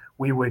itself,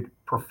 we would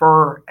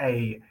prefer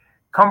a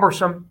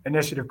cumbersome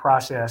initiative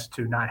process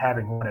to not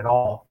having one at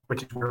all,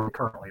 which is where we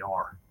currently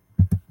are.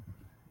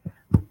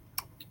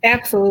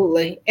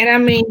 Absolutely. And I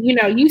mean,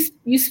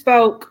 you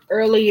spoke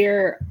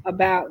earlier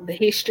about the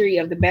history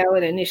of the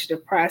ballot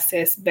initiative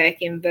process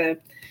back in the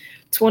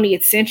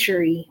 20th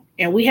century.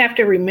 And we have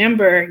to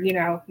remember,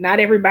 not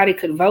everybody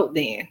could vote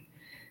then.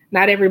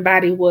 Not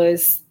everybody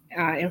was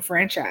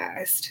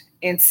enfranchised.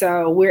 And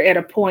so we're at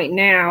a point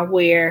now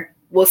where,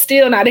 well,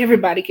 still not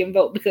everybody can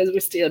vote because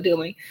we're still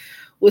dealing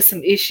with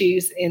some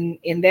issues in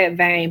that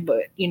vein.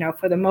 But,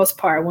 for the most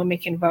part, women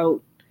can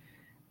vote.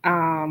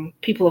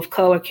 People of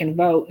color can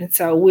vote. And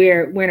so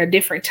we're in a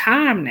different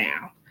time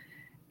now.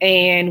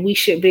 And we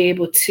should be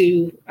able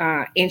to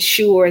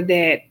ensure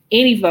that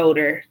any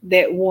voter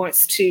that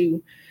wants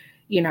to,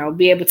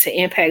 be able to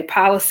impact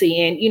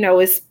policy and,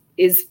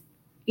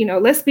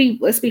 let's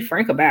be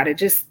frank about it,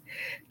 just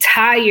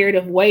tired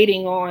of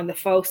waiting on the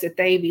folks that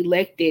they've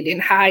elected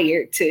and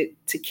hired to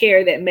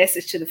carry that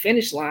message to the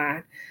finish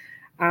line.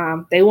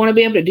 They want to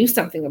be able to do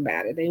something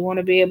about it. They want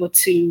to be able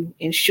to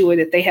ensure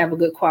that they have a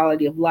good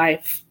quality of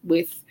life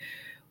with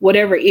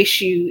whatever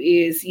issue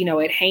is,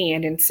 at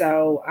hand. And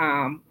so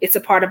it's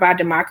a part of our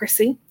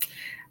democracy.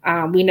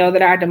 We know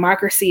that our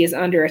democracy is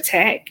under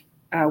attack.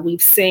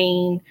 We've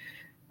seen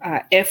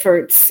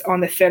efforts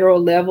on the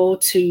federal level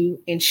to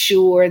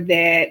ensure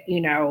that,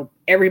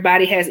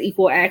 everybody has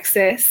equal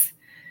access.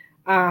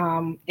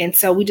 And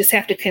so we just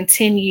have to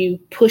continue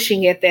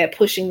pushing at that,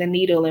 pushing the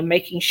needle and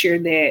making sure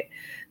that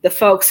the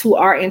folks who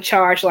are in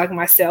charge, like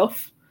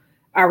myself,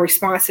 are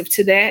responsive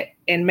to that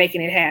and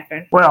making it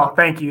happen. Well,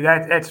 thank you.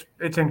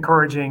 It's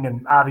encouraging.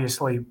 And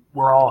obviously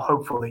we're all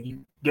hopeful that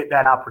you get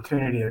that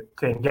opportunity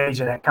to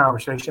engage in that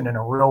conversation in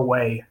a real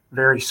way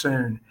very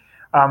soon.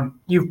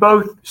 You've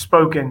both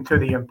spoken to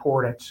the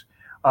importance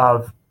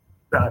of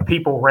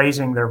people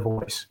raising their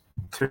voice,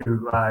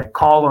 to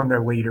call on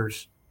their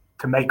leaders,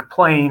 to make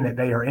plain that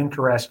they are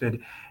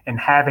interested in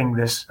having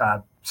this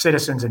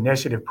citizens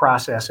initiative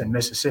process in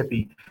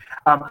Mississippi.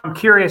 I'm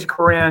curious,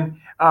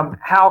 Corinne,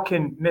 how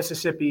can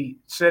Mississippi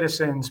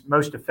citizens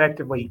most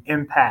effectively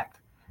impact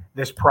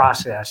this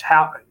process?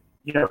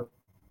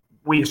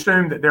 We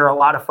assume that there are a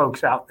lot of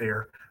folks out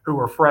there who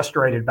are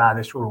frustrated by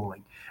this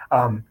ruling.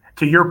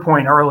 To your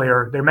point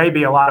earlier, there may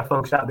be a lot of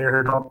folks out there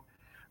who don't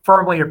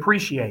firmly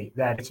appreciate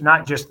that it's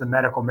not just the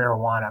medical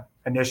marijuana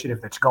initiative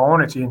that's going,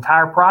 it's the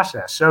entire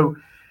process. So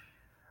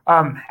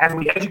as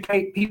we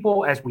educate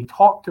people, as we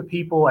talk to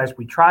people, as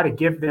we try to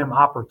give them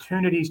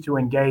opportunities to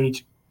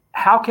engage,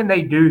 how can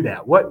they do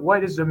that?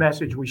 What is the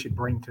message we should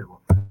bring to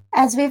them?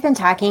 As we've been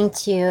talking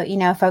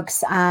to,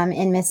 folks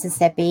in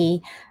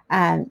Mississippi,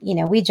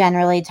 we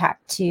generally talk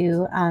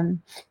to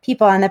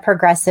people on the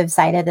progressive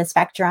side of the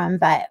spectrum,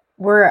 but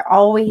we're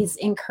always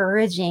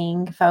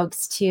encouraging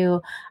folks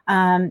to,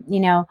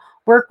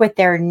 work with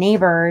their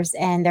neighbors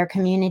and their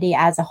community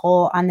as a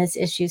whole on this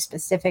issue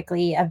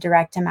specifically of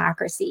direct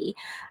democracy.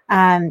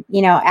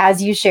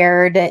 As you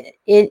shared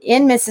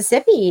in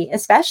Mississippi,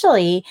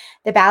 especially,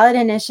 the ballot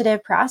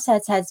initiative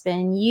process has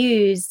been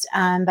used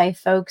by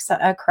folks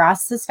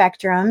across the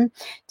spectrum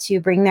to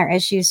bring their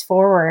issues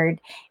forward.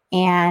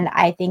 And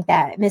I think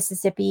that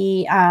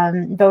Mississippi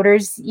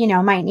voters,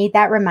 might need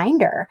that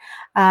reminder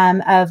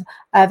of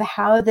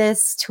how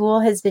this tool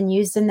has been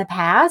used in the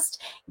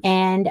past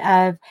and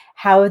of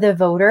how the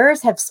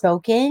voters have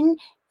spoken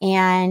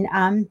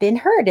and been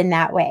heard in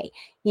that way.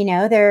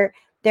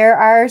 There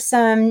are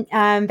some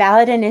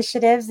ballot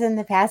initiatives in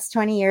the past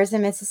 20 years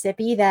in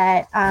Mississippi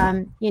that,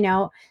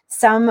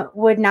 some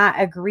would not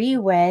agree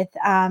with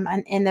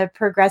in the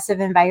progressive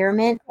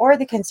environment or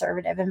the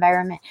conservative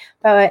environment.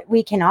 But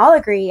we can all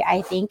agree,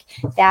 I think,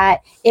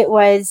 that it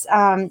was,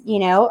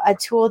 a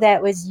tool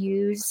that was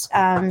used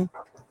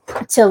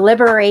to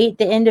liberate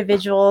the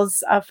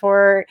individuals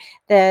for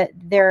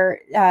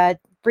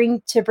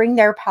bring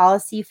their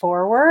policy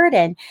forward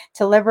and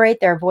to liberate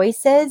their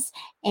voices.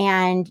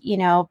 And,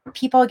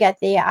 people get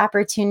the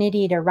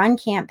opportunity to run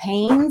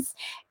campaigns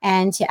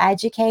and to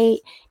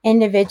educate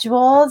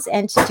individuals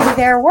and to do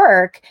their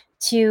work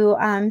to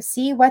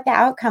see what the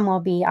outcome will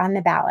be on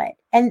the ballot.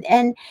 And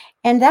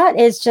that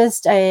is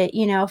just a,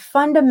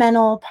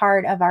 fundamental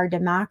part of our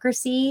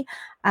democracy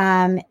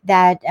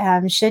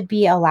that should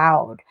be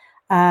allowed.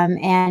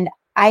 And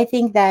I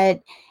think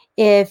that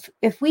if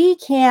we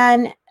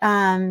can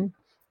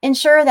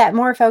ensure that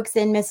more folks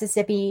in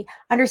Mississippi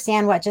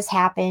understand what just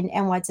happened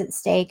and what's at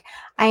stake,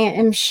 I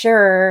am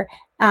sure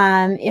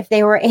if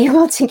they were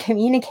able to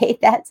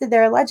communicate that to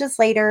their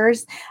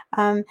legislators,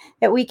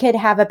 that we could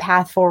have a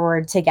path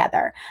forward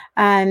together.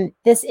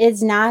 This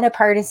is not a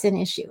partisan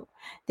issue.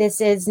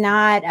 This is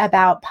not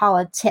about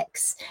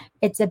politics.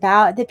 It's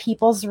about the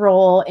people's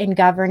role in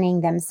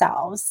governing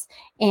themselves.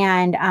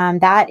 And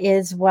that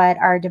is what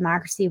our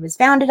democracy was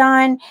founded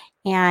on.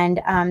 And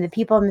the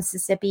people of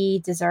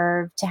Mississippi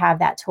deserve to have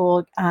that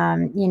tool,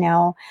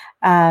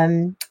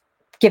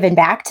 given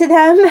back to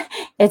them.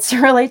 It's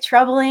really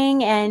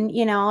troubling, and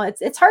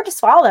it's hard to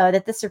swallow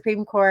that the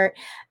Supreme Court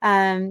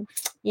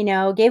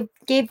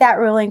gave that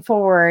ruling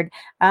forward,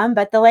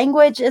 but the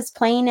language is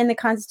plain in the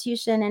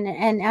Constitution,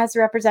 and as the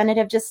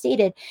representative just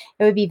stated,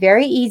 it would be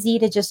very easy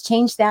to just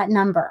change that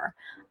number,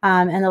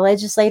 and the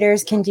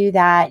legislators can do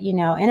that in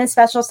a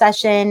special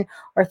session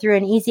or through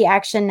an easy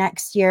action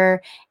next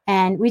year.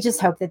 And we just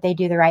hope that they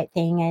do the right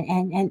thing,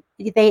 and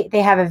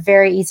they have a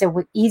very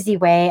easy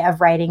way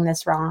of righting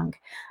this wrong.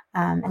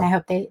 And I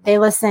hope they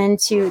listen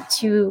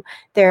to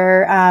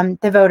their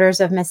the voters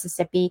of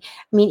Mississippi.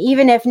 I mean,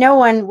 even if no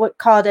one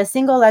called a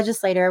single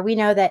legislator, we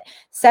know that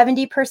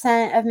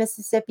 70% of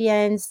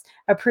Mississippians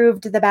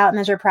approved the ballot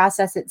measure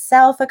process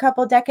itself a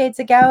couple decades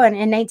ago, and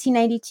in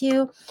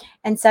 1992,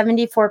 and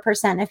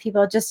 74% of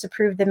people just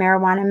approved the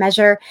marijuana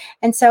measure.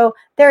 And so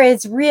there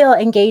is real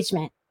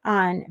engagement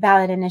on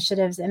ballot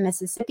initiatives in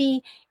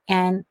Mississippi,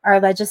 and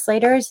our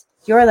legislators,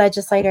 your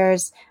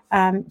legislators,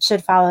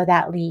 should follow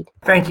that lead.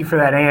 Thank you for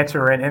that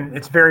answer. And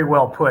it's very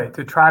well put,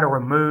 to try to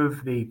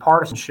remove the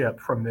partisanship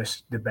from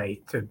this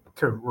debate, to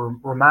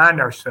remind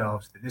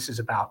ourselves that this is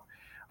about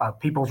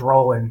people's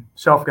role in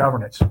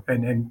self-governance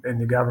and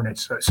the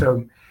governance.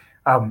 So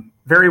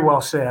very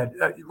well said.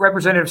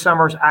 Representative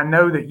Summers, I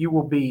know that you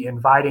will be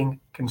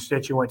inviting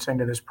constituents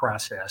into this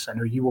process. I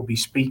know you will be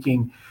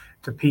speaking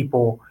to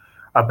people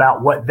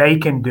about what they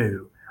can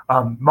do.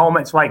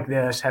 Moments like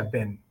this have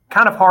been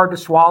kind of hard to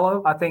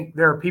swallow. I think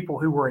there are people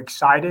who were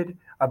excited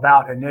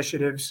about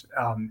initiatives,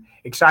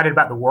 excited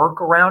about the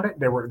work around it.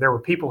 There were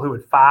people who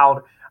had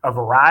filed a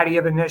variety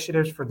of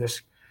initiatives for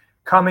this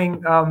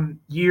coming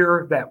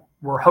year that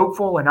were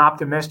hopeful and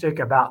optimistic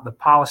about the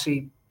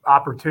policy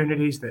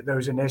opportunities that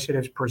those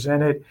initiatives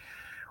presented.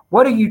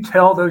 What do you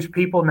tell those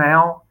people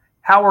now?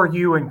 How are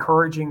you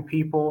encouraging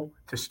people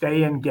to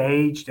stay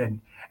engaged, and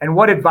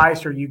what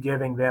advice are you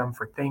giving them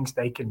for things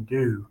they can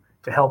do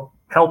to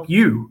help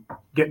you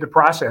get the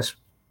process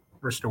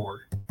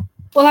restored?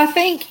 Well, I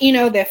think,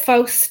 that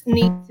folks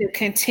need to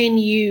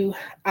continue,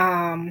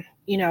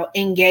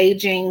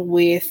 engaging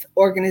with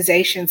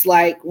organizations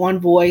like One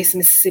Voice,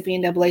 Mississippi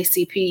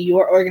NAACP,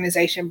 your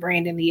organization,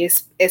 Brandon, the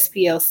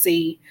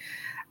SPLC,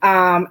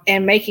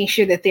 and making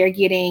sure that they're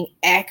getting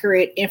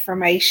accurate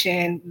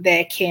information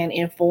that can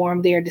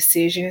inform their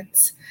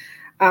decisions.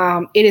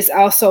 It is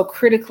also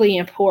critically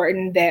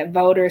important that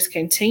voters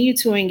continue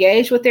to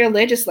engage with their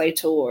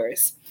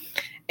legislators.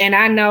 And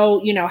I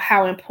know,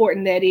 how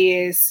important that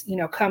is,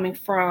 coming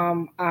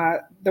from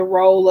the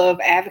role of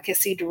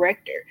advocacy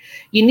director.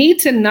 You need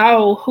to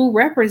know who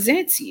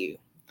represents you.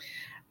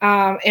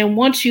 And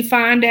once you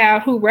find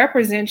out who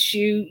represents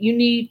you, you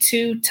need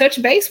to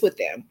touch base with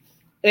them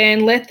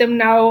and let them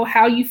know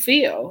how you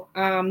feel.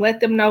 Let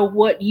them know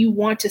what you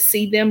want to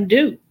see them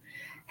do,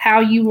 how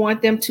you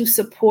want them to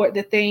support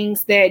the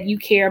things that you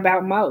care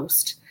about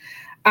most.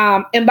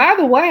 And by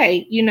the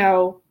way,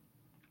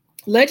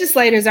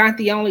 legislators aren't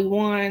the only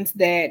ones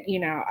that,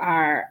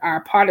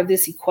 are part of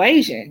this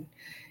equation.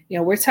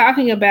 We're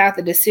talking about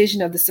the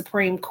decision of the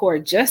Supreme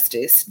Court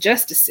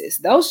justices.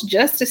 Those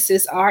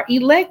justices are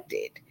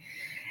elected.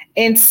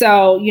 And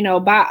so,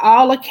 by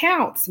all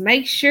accounts,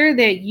 make sure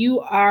that you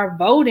are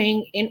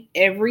voting in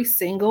every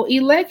single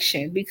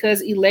election,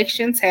 because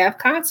elections have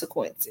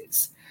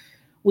consequences.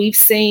 We've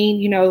seen,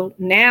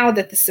 now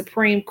that the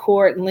Supreme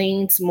Court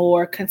leans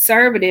more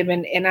conservative,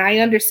 and I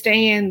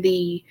understand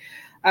the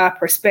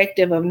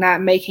perspective of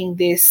not making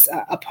this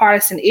a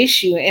partisan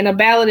issue, and a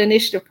ballot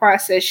initiative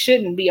process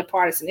shouldn't be a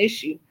partisan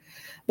issue.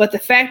 But the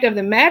fact of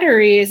the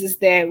matter is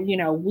that,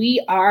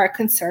 we are a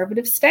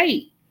conservative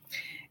state,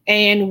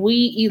 and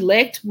we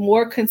elect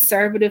more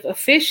conservative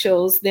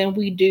officials than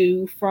we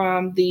do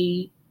from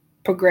the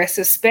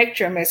progressive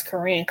spectrum, as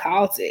Corinne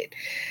calls it.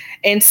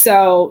 And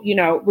so,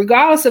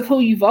 regardless of who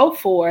you vote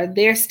for,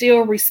 they're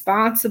still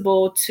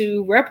responsible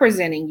to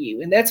representing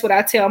you. And that's what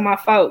I tell my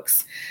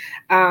folks.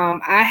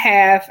 I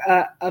have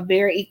a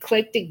very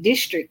eclectic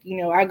district.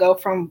 I go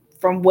from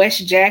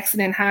West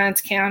Jackson and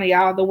Hinds County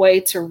all the way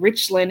to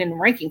Richland and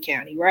Rankin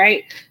County,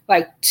 right?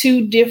 Like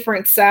two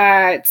different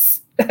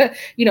sides,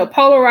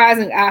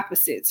 polarizing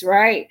opposites,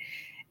 right?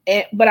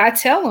 But I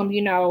tell them,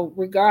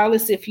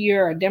 regardless if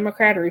you're a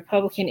Democrat or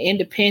Republican,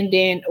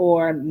 independent,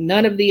 or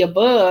none of the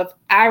above,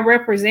 I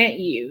represent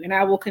you, and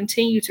I will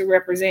continue to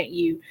represent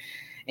you,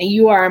 and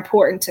you are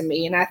important to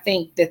me. And I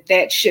think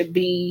that should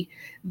be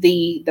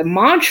the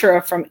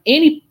mantra from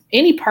any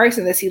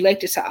person that's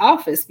elected to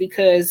office,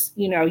 because,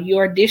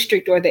 your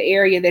district or the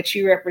area that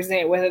you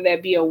represent, whether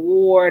that be a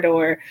ward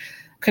or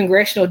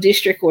congressional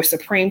district or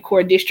Supreme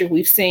Court district,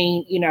 we've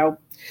seen,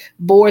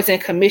 boards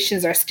and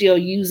commissions are still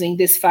using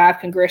this 5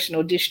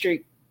 congressional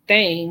district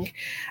thing,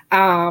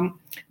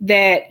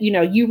 that,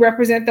 you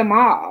represent them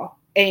all.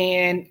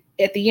 And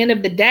at the end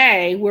of the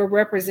day,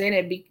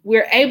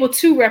 we're able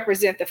to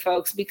represent the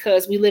folks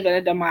because we live in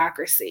a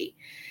democracy.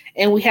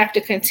 And we have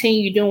to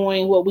continue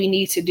doing what we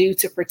need to do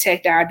to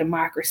protect our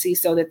democracy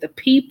so that the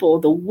people,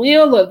 the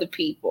will of the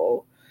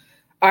people,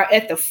 are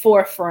at the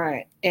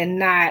forefront and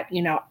not,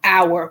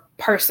 our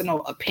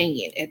personal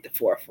opinion at the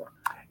forefront.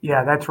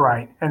 Yeah, that's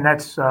right. And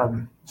that's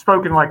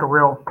spoken like a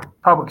real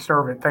public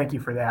servant. Thank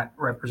you for that,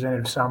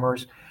 Representative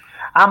Summers.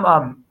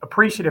 I'm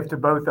appreciative to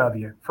both of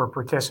you for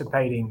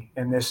participating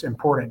in this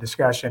important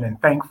discussion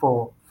and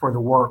thankful for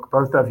the work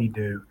both of you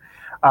do.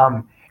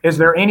 Is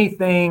there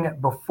anything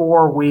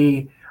before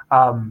we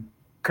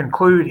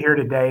conclude here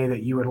today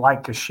that you would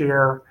like to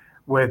share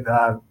with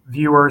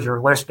viewers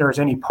or listeners?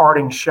 Any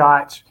parting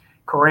shots?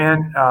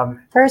 Corinne?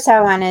 First,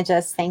 I want to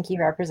just thank you,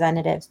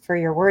 Representative, for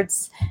your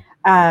words.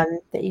 That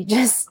you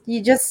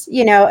just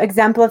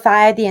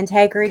exemplified the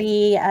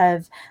integrity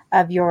of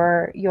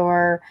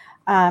your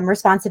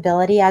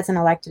responsibility as an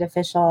elected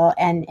official,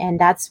 and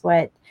that's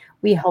what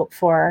we hope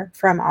for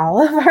from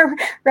all of our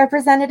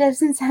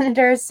representatives and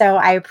senators. So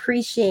I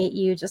appreciate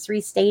you just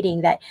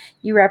restating that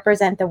you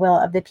represent the will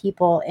of the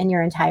people in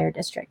your entire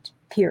district,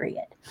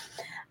 period.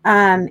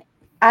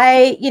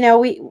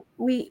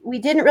 We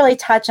didn't really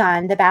touch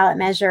on the ballot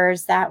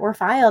measures that were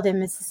filed in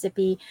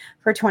Mississippi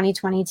for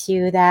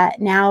 2022 that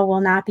now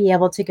will not be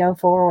able to go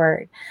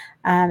forward.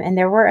 And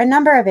there were a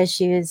number of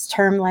issues: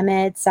 term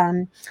limits,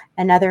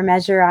 another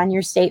measure on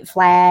your state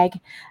flag,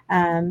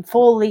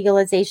 full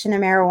legalization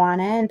of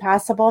marijuana, and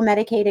possible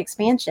Medicaid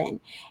expansion.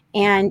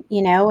 And,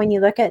 when you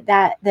look at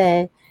that,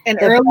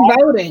 early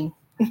voting,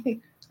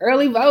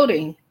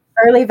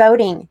 early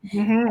voting.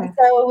 Mm-hmm.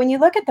 So when you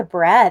look at the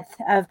breadth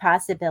of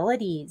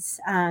possibilities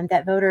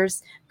that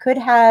voters could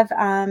have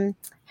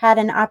had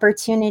an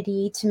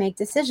opportunity to make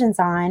decisions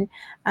on,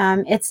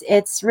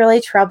 it's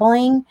really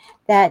troubling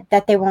that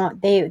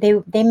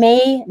they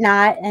may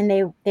not,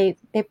 and they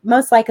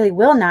most likely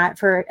will not,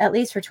 for at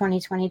least for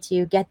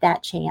 2022, get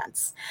that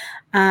chance.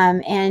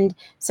 And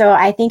so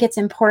I think it's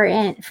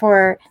important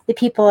for the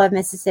people of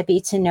Mississippi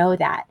to know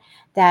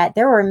that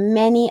there were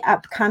many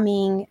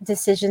upcoming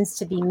decisions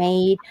to be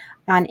made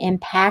on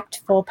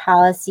impactful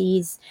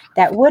policies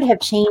that would have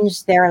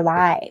changed their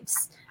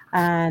lives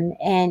and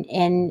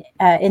in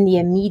the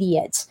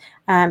immediate.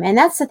 And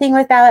that's the thing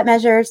with ballot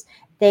measures.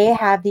 They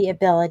have the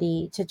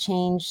ability to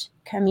change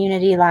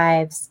community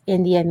lives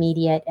in the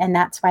immediate, and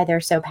that's why they're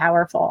so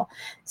powerful.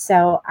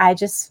 So I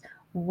just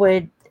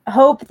would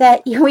hope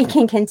that we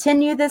can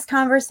continue this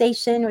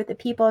conversation with the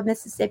people of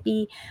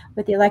Mississippi,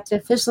 with the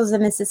elected officials of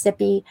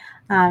Mississippi.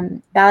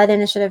 Ballot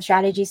Initiative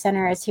Strategy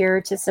Center is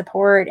here to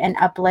support and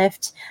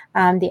uplift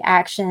the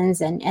actions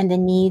and the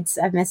needs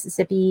of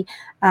Mississippi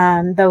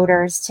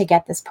voters to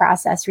get this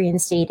process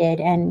reinstated.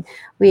 And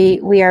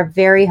we are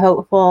very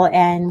hopeful,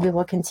 and we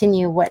will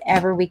continue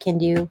whatever we can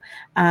do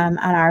on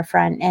our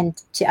front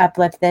and to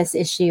uplift this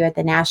issue at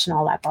the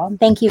national level.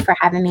 Thank you for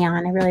having me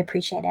on. I really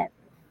appreciate it.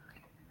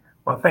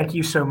 Well, thank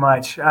you so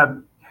much.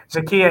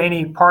 Zakia,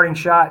 any parting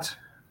shots?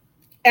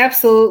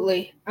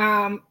 Absolutely.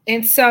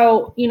 And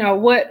so,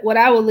 what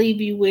I will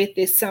leave you with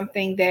is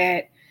something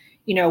that,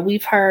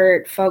 we've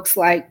heard folks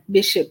like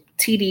Bishop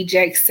T.D.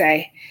 Jakes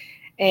say.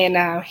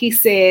 And he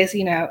says,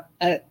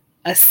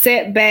 a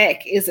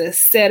setback is a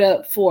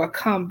setup for a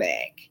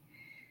comeback.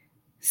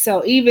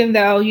 So even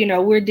though,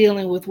 we're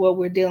dealing with what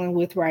we're dealing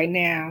with right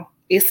now,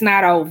 it's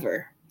not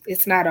over.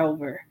 It's not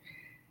over.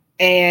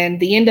 And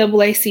the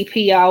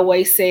NAACP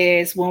always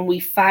says, when we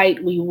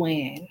fight, we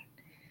win.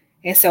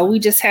 And so we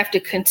just have to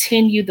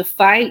continue the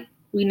fight.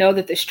 We know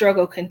that the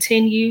struggle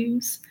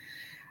continues.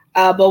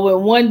 But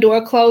when one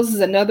door closes,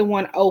 another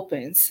one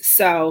opens.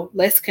 So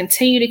let's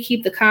continue to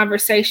keep the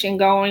conversation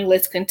going.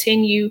 Let's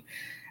continue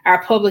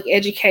our public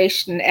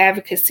education and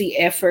advocacy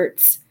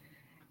efforts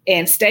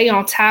and stay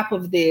on top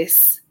of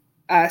this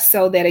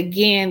so that,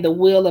 again, the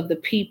will of the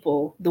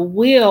people, the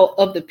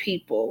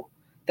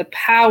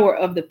power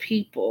of the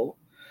people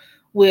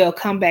will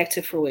come back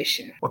to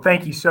fruition. Well,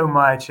 thank you so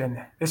much.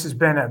 And this has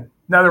been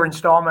another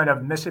installment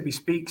of Mississippi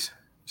Speaks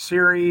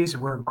series.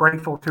 We're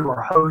grateful to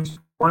our host,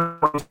 One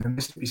Voice of the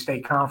Mississippi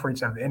State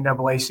Conference of the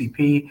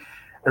NAACP.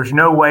 There's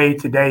no way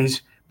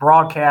today's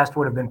broadcast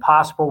would have been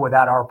possible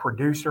without our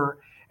producer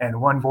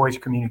and One Voice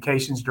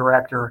Communications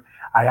Director,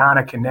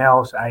 Ayana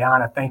Canels.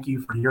 Ayana, thank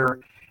you for your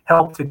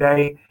help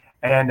today.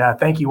 And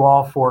thank you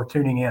all for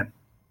tuning in.